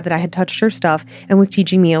mad that I had touched her stuff and was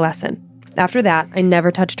teaching me a lesson. After that, I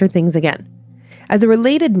never touched her things again. As a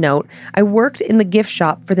related note, I worked in the gift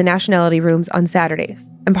shop for the nationality rooms on Saturdays,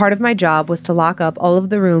 and part of my job was to lock up all of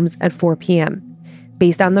the rooms at 4 p.m.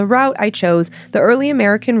 Based on the route I chose, the early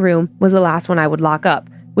American room was the last one I would lock up,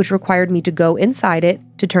 which required me to go inside it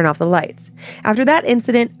to turn off the lights. After that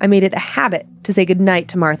incident, I made it a habit to say goodnight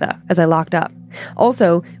to Martha as I locked up.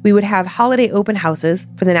 Also, we would have holiday open houses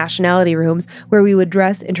for the nationality rooms where we would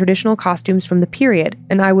dress in traditional costumes from the period,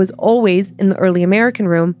 and I was always in the early American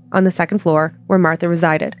room on the second floor where Martha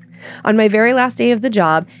resided. On my very last day of the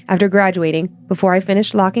job, after graduating, before I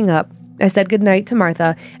finished locking up, I said goodnight to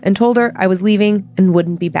Martha and told her I was leaving and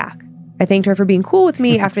wouldn't be back. I thanked her for being cool with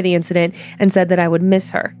me after the incident and said that I would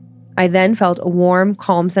miss her. I then felt a warm,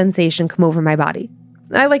 calm sensation come over my body.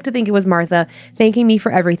 I like to think it was Martha thanking me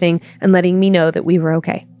for everything and letting me know that we were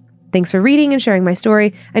okay. Thanks for reading and sharing my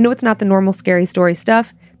story. I know it's not the normal scary story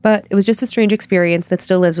stuff, but it was just a strange experience that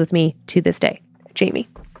still lives with me to this day. Jamie.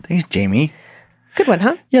 Thanks, Jamie. Good one,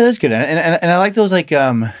 huh? Yeah, that's good. And I like those, like,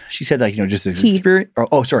 she said, like, just this experience.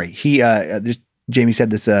 Just Jamie said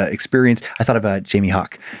this experience. I thought about Jamie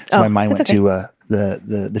Hawk. So my mind went to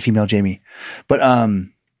the female Jamie. But,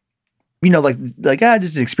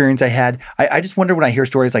 just an experience I had. I just wonder when I hear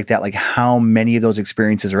stories like that, like how many of those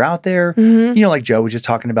experiences are out there. Mm-hmm. Like Joe was just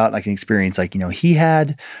talking about, like an experience like, he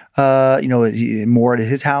had, more at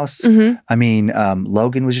his house. Mm-hmm. I mean,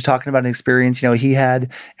 Logan was just talking about an experience, he had.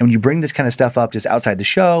 And when you bring this kind of stuff up just outside the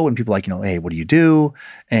show and people are like, hey, what do you do?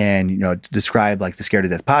 And, describe like the Scared to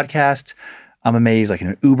Death podcast. I'm amazed, like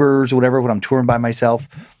in Ubers or whatever, when I'm touring by myself,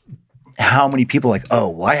 how many people are like, oh,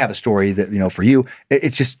 well, I have a story that, for you.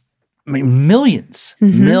 It's just, millions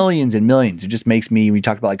and millions. It just makes me, we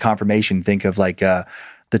talked about like confirmation, think of like the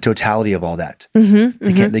totality of all that.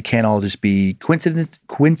 They can't all just be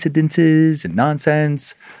coincidences and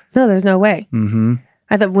nonsense. No, there's no way. Mm-hmm.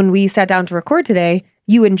 I thought when we sat down to record today,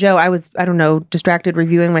 you and Joe, I was, distracted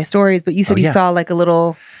reviewing my stories, but you said you saw like a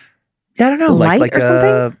little light like or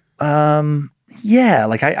something? Yeah,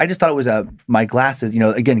 like I just thought it was my glasses,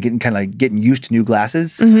 again, getting used to new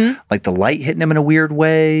glasses, like the light hitting them in a weird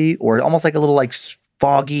way, or almost like a little like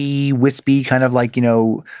foggy, wispy kind of like,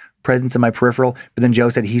 presence in my peripheral. But then Joe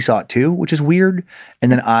said he saw it too, which is weird. And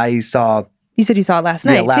then I saw... You said you saw it last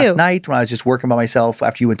night, last night when I was just working by myself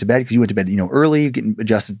after you went to bed, because you went to bed, early, getting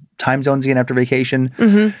adjusted time zones again after vacation.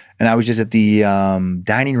 Mm-hmm. And I was just at the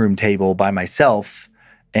dining room table by myself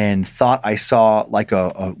and thought I saw like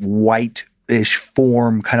a white-ish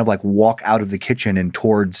form kind of like walk out of the kitchen and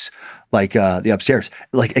towards like the upstairs.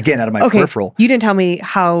 Like, again, out of my peripheral. You didn't tell me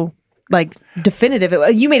how like definitive it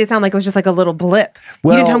was. You made it sound like it was just like a little blip.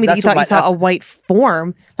 Well, you didn't tell me that you thought you saw a white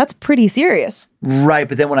form. That's pretty serious. Right.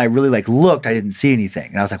 But then when I really like looked, I didn't see anything.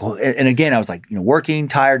 And I was like, well, and again, I was like, working,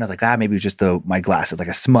 tired. And I was like, maybe it was just my glasses, like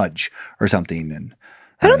a smudge or something. And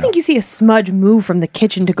I don't think you see a smudge move from the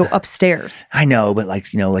kitchen to go upstairs. I know, but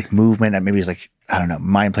like, like movement, maybe it's like, I don't know,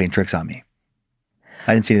 mind playing tricks on me.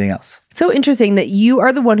 I didn't see anything else. So interesting that you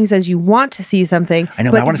are the one who says you want to see something. I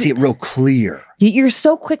know, but I want to see it real clear. You're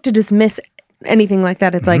so quick to dismiss anything like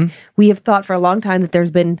that. It's like, we have thought for a long time that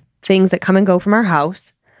there's been things that come and go from our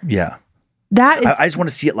house. Yeah. That is. I just want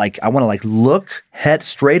to see it like, I want to like look head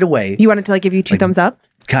straight away. You want it to like give you two thumbs up?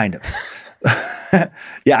 Kind of.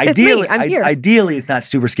 Yeah, ideally it's not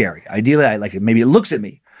super scary. Ideally, I like it. Maybe it looks at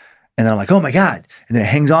me, and then I'm like, oh my god, and then it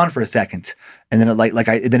hangs on for a second, and then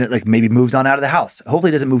it maybe moves on out of the house. Hopefully,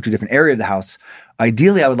 it doesn't move to a different area of the house.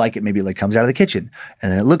 Ideally, I would like it maybe like comes out of the kitchen,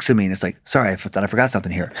 and then it looks at me and it's like, sorry, I thought I forgot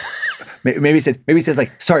something here. maybe it says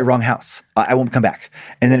like, sorry, wrong house. I won't come back,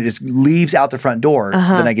 and then it just leaves out the front door.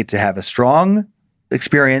 Then I get to have a strong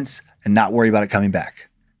experience and not worry about it coming back.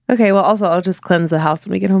 Okay, well, also I'll just cleanse the house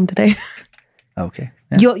when we get home today. Okay.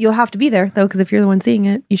 Yeah. You'll have to be there though, because if you're the one seeing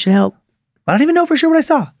it, you should help. I don't even know for sure what I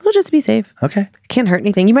saw. Well, just to be safe. Okay. It can't hurt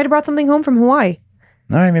anything. You might have brought something home from Hawaii.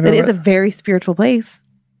 All right, maybe it is a very spiritual place.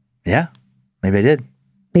 Yeah, maybe I did.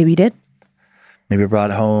 Maybe you did. Maybe I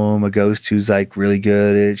brought home a ghost who's like really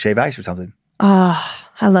good at shave ice or something. Oh,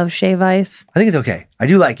 I love shave ice. I think it's okay. I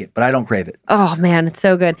do like it, but I don't crave it. Oh man, it's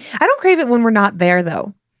so good. I don't crave it when we're not there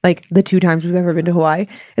though. like the 2 times we've ever been to Hawaii.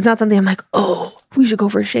 It's not something I'm like, oh, we should go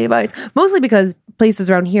for shave ice. Mostly because places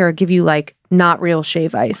around here give you like not real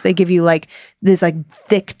shave ice. They give you like this like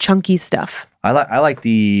thick, chunky stuff. I like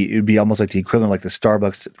it would be almost like the equivalent, like the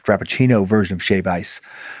Starbucks Frappuccino version of shave ice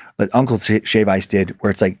that Uncle Shave Ice did,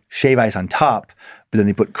 where it's like shave ice on top, but then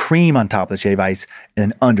they put cream on top of the shave ice,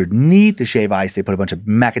 and then underneath the shave ice, they put a bunch of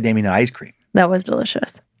macadamia nut ice cream. That was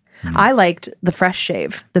delicious. I liked the fresh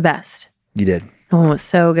shave the best. You did. Oh, it was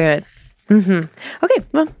so good. Okay,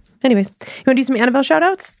 well, anyways, you want to do some Annabelle shout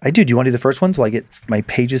outs? I do. Do you want to do the first one so I get my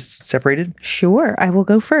pages separated? Sure, I will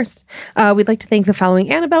go first. We'd like to thank the following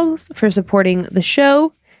Annabelles for supporting the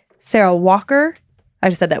show. Sarah Walker. I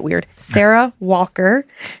just said that weird. Sarah Walker.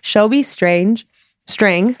 Shelby Strang.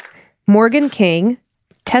 Morgan King.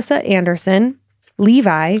 Tessa Anderson.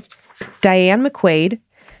 Levi. Diane McQuaid.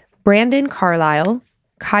 Brandon Carlisle.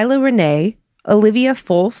 Kyla Renee. Olivia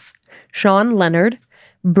Fulse. Sean Leonard.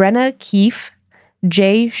 Brenna Keefe.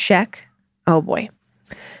 Jay Sheck. Oh boy.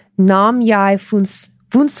 Nam Yai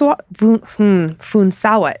Funsawat.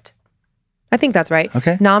 I think that's right.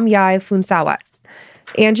 Okay. Nam Yai Funsawat.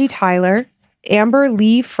 Angie Tyler. Amber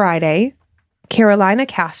Lee Friday. Carolina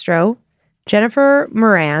Castro. Jennifer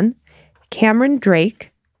Moran. Cameron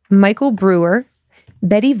Drake. Michael Brewer.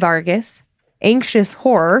 Betty Vargas. Anxious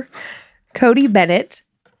Horror. Cody Bennett.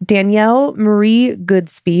 Danielle Marie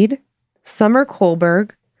Goodspeed. Summer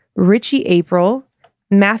Kohlberg. Richie April.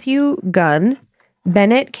 Matthew Gunn.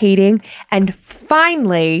 Bennett Kading. And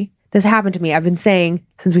finally, this happened to me. I've been saying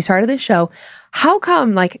since we started this show, how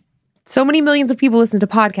come like so many millions of people listen to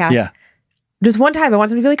podcasts? Yeah. Just one time I want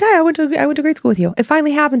somebody to be like, hey, I went to grade school with you. It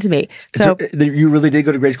finally happened to me. So you really did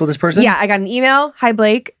go to grade school with this person? yeah, I got an email. Hi,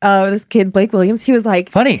 Blake. This kid, Blake Williams, he was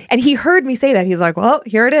like, Funny. And he heard me say that. He's like, well,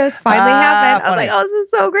 here it is. Finally happened. I was Funny. like, oh, this is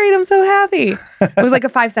so great. I'm so happy. It was like a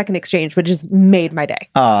 5-second exchange, but just made my day.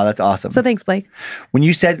 Oh, that's awesome. So thanks, Blake. When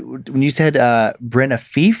you said Brenna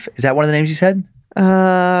Fief, is that one of the names you said?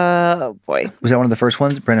 Boy. Was that one of the first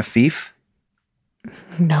ones? Brenna Fief?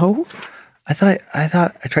 No. I thought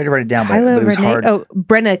I tried to write it down, but Kyla it was Renee. hard. Oh,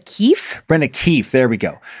 Brenna Keefe. Brenna Keefe. There we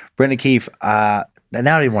go. Brenna Keefe. Now I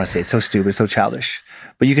don't even want to say it. It's so stupid. It's so childish.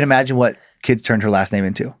 But you can imagine what kids turned her last name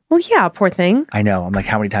into. Well, yeah, poor thing. I know. I'm like,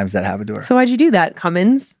 how many times that happened to her? So why'd you do that,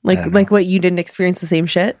 Cummins? don't know. Like what, you didn't experience the same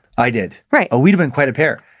shit? I did. Right. Oh, we'd have been quite a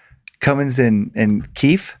pair. Cummins and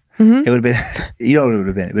Keefe. It would have been, you know what it would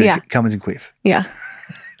have been. It would have been Cummins and Queef. Yeah.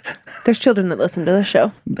 There's children that listen to the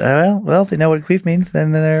show. Well, if they know what Queef means,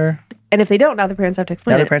 then they're... And if they don't, now the parents have to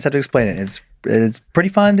explain Now it. the parents have to explain it. It's pretty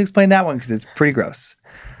fun to explain that one because it's pretty gross.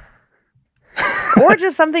 Or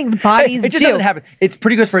just something bodies It just do. doesn't happen. It's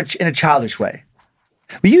pretty gross in a childish way.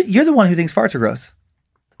 But you're the one who thinks farts are gross.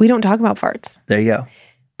 We don't talk about farts. There you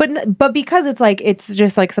go. But because it's like, it's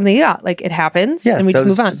just like something, like it happens Yeah, and we so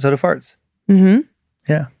just move on. So do farts. Mm-hmm.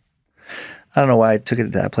 Yeah. I don't know why I took it to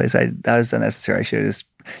that place. That was unnecessary. I should have just...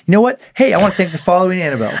 You know what? Hey, I want to thank the following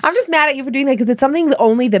Annabelles. I'm just mad at you for doing that because it's something that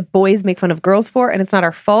only that boys make fun of girls for, and it's not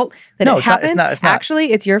our fault that No, it it's not- happens. it's not.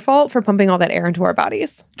 Actually, it's your fault for pumping all that air into our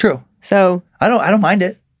bodies. True. So, I don't mind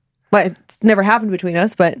it. but it's never happened between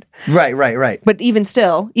us. But Right. But even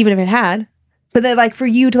still, even if it had, but then like for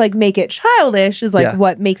you to like make it childish is like Yeah.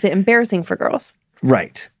 what makes it embarrassing for girls.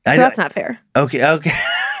 Right. So that's not fair. Okay.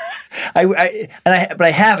 But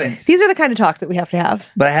I haven't. These are the kind of talks that we have to have.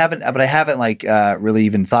 But I haven't like really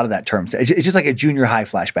even thought of that term. So it's just like a junior high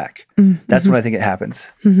flashback. That's when I think it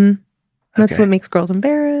happens. That's Okay. what makes girls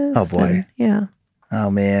embarrassed. Oh, boy. and- yeah. Oh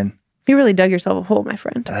man, You really dug yourself a hole, my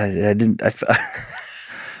friend. I didn't. I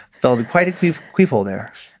fell into quite a queef hole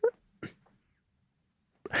there.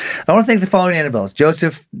 I want to thank the following Annabelles: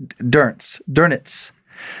 Joseph Dernitz,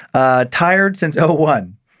 tired since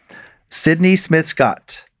 01. Sydney Smith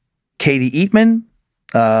Scott, Katie Eatman,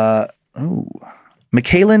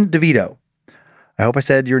 Michaelin DeVito. I hope I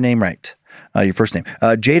said your name right. Your first name.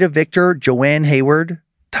 Jada Victor, Joanne Hayward,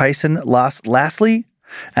 Tyson Lastly,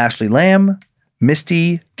 Ashley Lamb,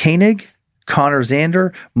 Misty Koenig, Connor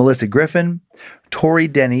Zander, Melissa Griffin, Tori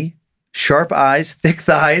Denny, Sharp Eyes, Thick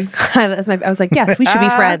Thighs. I was like, yes, we should be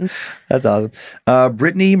friends. That's awesome.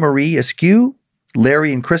 Brittany Marie Askew,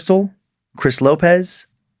 Larry and Crystal, Chris Lopez,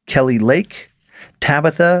 Kelly Lake,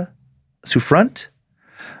 Tabitha Souffrant,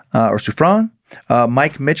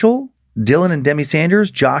 Mike Mitchell, Dylan and Demi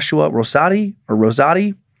Sanders, Joshua Rosati,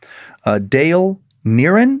 Dale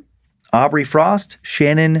Niren, Aubrey Frost,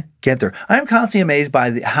 Shannon Genther. I'm constantly amazed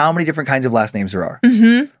by how many different kinds of last names there are.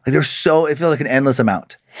 Like there's it feels like an endless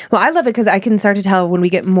amount. Well, I love it because I can start to tell when we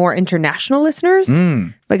get more international listeners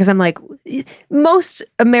because I'm like, most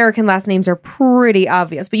American last names are pretty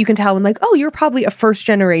obvious, but you can tell when like, oh, you're probably a first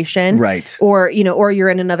generation. Right. Or, or you're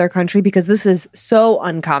in another country because this is so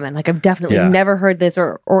uncommon. Like I've definitely never heard this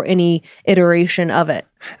or any iteration of it.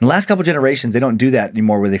 In the last couple generations, they don't do that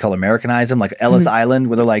anymore where they call Americanize them, like Ellis Island,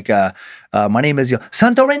 where they're like, my name is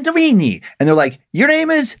Santorini. And they're like, your name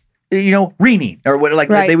is... Rini, or what? Like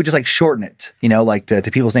they would just like shorten it, like to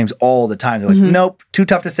people's names all the time. They're like, nope, too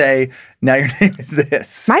tough to say. Now your name is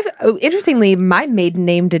this. Interestingly, my maiden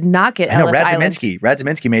name did not get Ellis Island.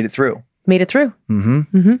 Radziminski made it through. Made it through.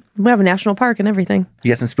 We have a national park and everything.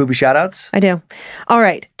 You got some spoopy shout outs? I do. All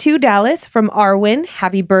right. To Dallas from Arwen,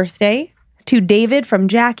 happy birthday. To David from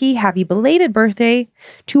Jackie, happy belated birthday.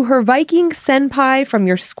 To her Viking senpai from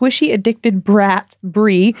your squishy addicted brat,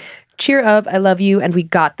 Bree, cheer up, I love you, and we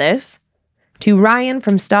got this. To Ryan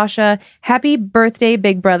from Stasha, happy birthday,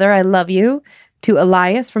 big brother, I love you. To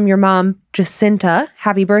Elias from your mom, Jacinta,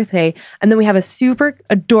 happy birthday. And then we have a super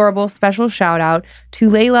adorable special shout out to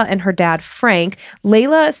Layla and her dad, Frank.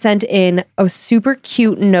 Layla sent in a super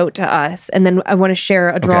cute note to us, and then I want to share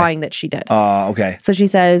a drawing that she did. Okay. So she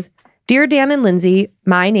says, Dear Dan and Lindsay,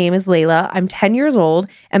 my name is Layla. I'm 10 years old,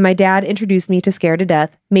 and my dad introduced me to Scared to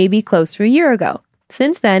Death maybe close to a year ago.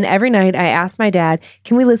 Since then, every night I asked my dad,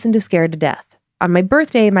 can we listen to Scared to Death? On my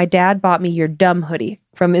birthday, my dad bought me your Dumb hoodie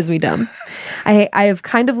from Is We Dumb. I have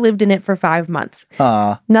kind of lived in it for 5 months.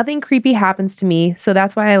 Nothing creepy happens to me, so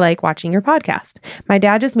that's why I like watching your podcast. My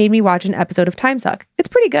dad just made me watch an episode of Time Suck. It's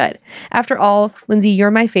pretty good. After all, Lindsay,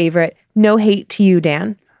 you're my favorite. No hate to you,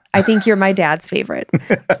 Dan. I think you're my dad's favorite.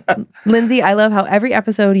 Lindsay, I love how every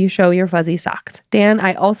episode you show your fuzzy socks. Dan,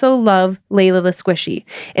 I also love Layla the Squishy.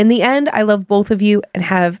 In the end, I love both of you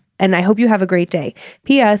and I hope you have a great day.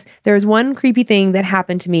 P.S. There's one creepy thing that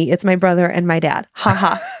happened to me. It's my brother and my dad. Ha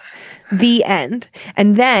ha. The end.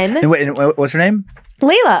 And then... And what's her name?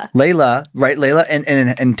 Layla. Layla, right? Layla.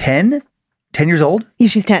 And 10? 10 years old? Yeah,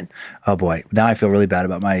 she's 10. Oh boy. Now I feel really bad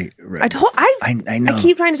about my... I know. I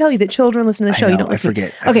keep trying to tell you that children listen to the show. You don't listen. I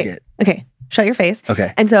forget. Okay. Shut your face.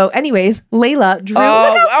 Okay. And so anyways, Layla drew...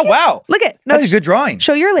 Oh, wow. Look at... That's a good drawing.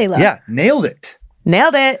 Show your Layla. Yeah, nailed it.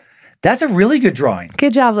 Nailed it. That's a really good drawing.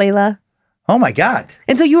 Good job, Layla. Oh my God.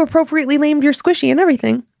 And so you appropriately named your squishy and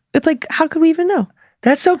everything. It's like, how could we even know?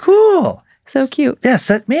 That's so cool. So cute.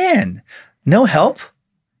 Yes, man. No help?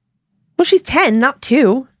 Well, she's 10, not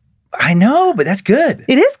 2. I know, but that's good.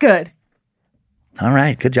 It is good. All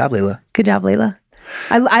right. Good job, Layla. Good job, Layla.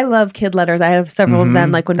 I love kid letters. I have several of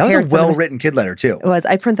them. Like when that parents... was a well-written kid letter, too. It was.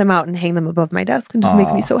 I print them out and hang them above my desk. It just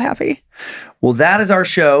makes me so happy. Well, that is our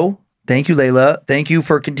show. Thank you, Layla. Thank you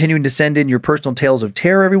for continuing to send in your personal tales of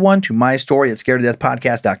terror, everyone, to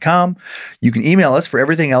mystory@scaredtodeathpodcast.com. You can email us for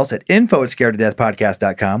everything else at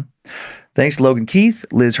info@scaredtodeathpodcast.com. Thanks to Logan Keith,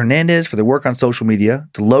 Liz Hernandez for their work on social media,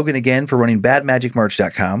 to Logan again for running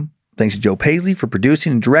badmagicmerch.com. Thanks to Joe Paisley for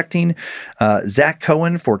producing and directing, Zach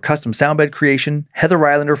Cohen for custom soundbed creation, Heather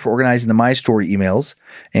Rylander for organizing the My Story emails,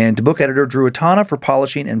 and to book editor Drew Atana for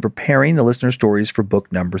polishing and preparing the listener stories for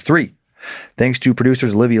book number 3. Thanks to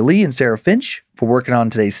producers Olivia Lee and Sarah Finch for working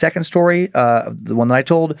on today's second story, the one that I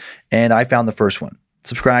told, and I found the first one.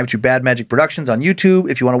 Subscribe to Bad Magic Productions on YouTube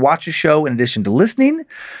if you want to watch the show in addition to listening.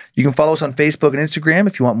 You can follow us on Facebook and Instagram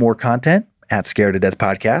if you want more content at Scared to Death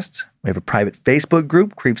Podcast. We have a private Facebook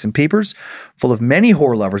group, Creeps and Peepers, full of many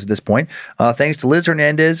horror lovers at this point. Thanks to Liz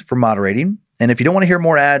Hernandez for moderating. And if you don't want to hear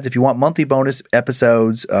more ads, if you want monthly bonus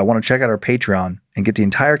episodes, want to check out our Patreon and get the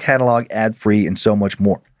entire catalog ad-free and so much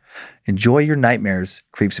more. Enjoy your nightmares,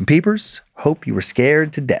 Creeps and Peepers. Hope you were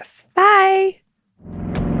scared to death. Bye.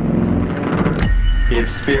 If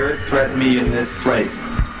spirits threaten me in this place,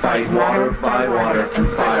 fight water by water and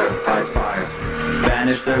fire by fire.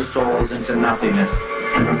 Banish their souls into nothingness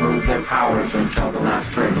and remove their powers until the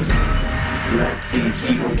last trace. Let these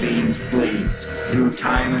evil beings flee through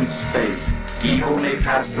time and space. Evil may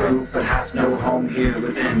pass through, but hath no home here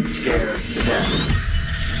within, scared to death.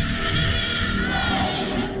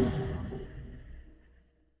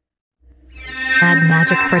 Bad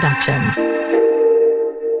Magic Productions.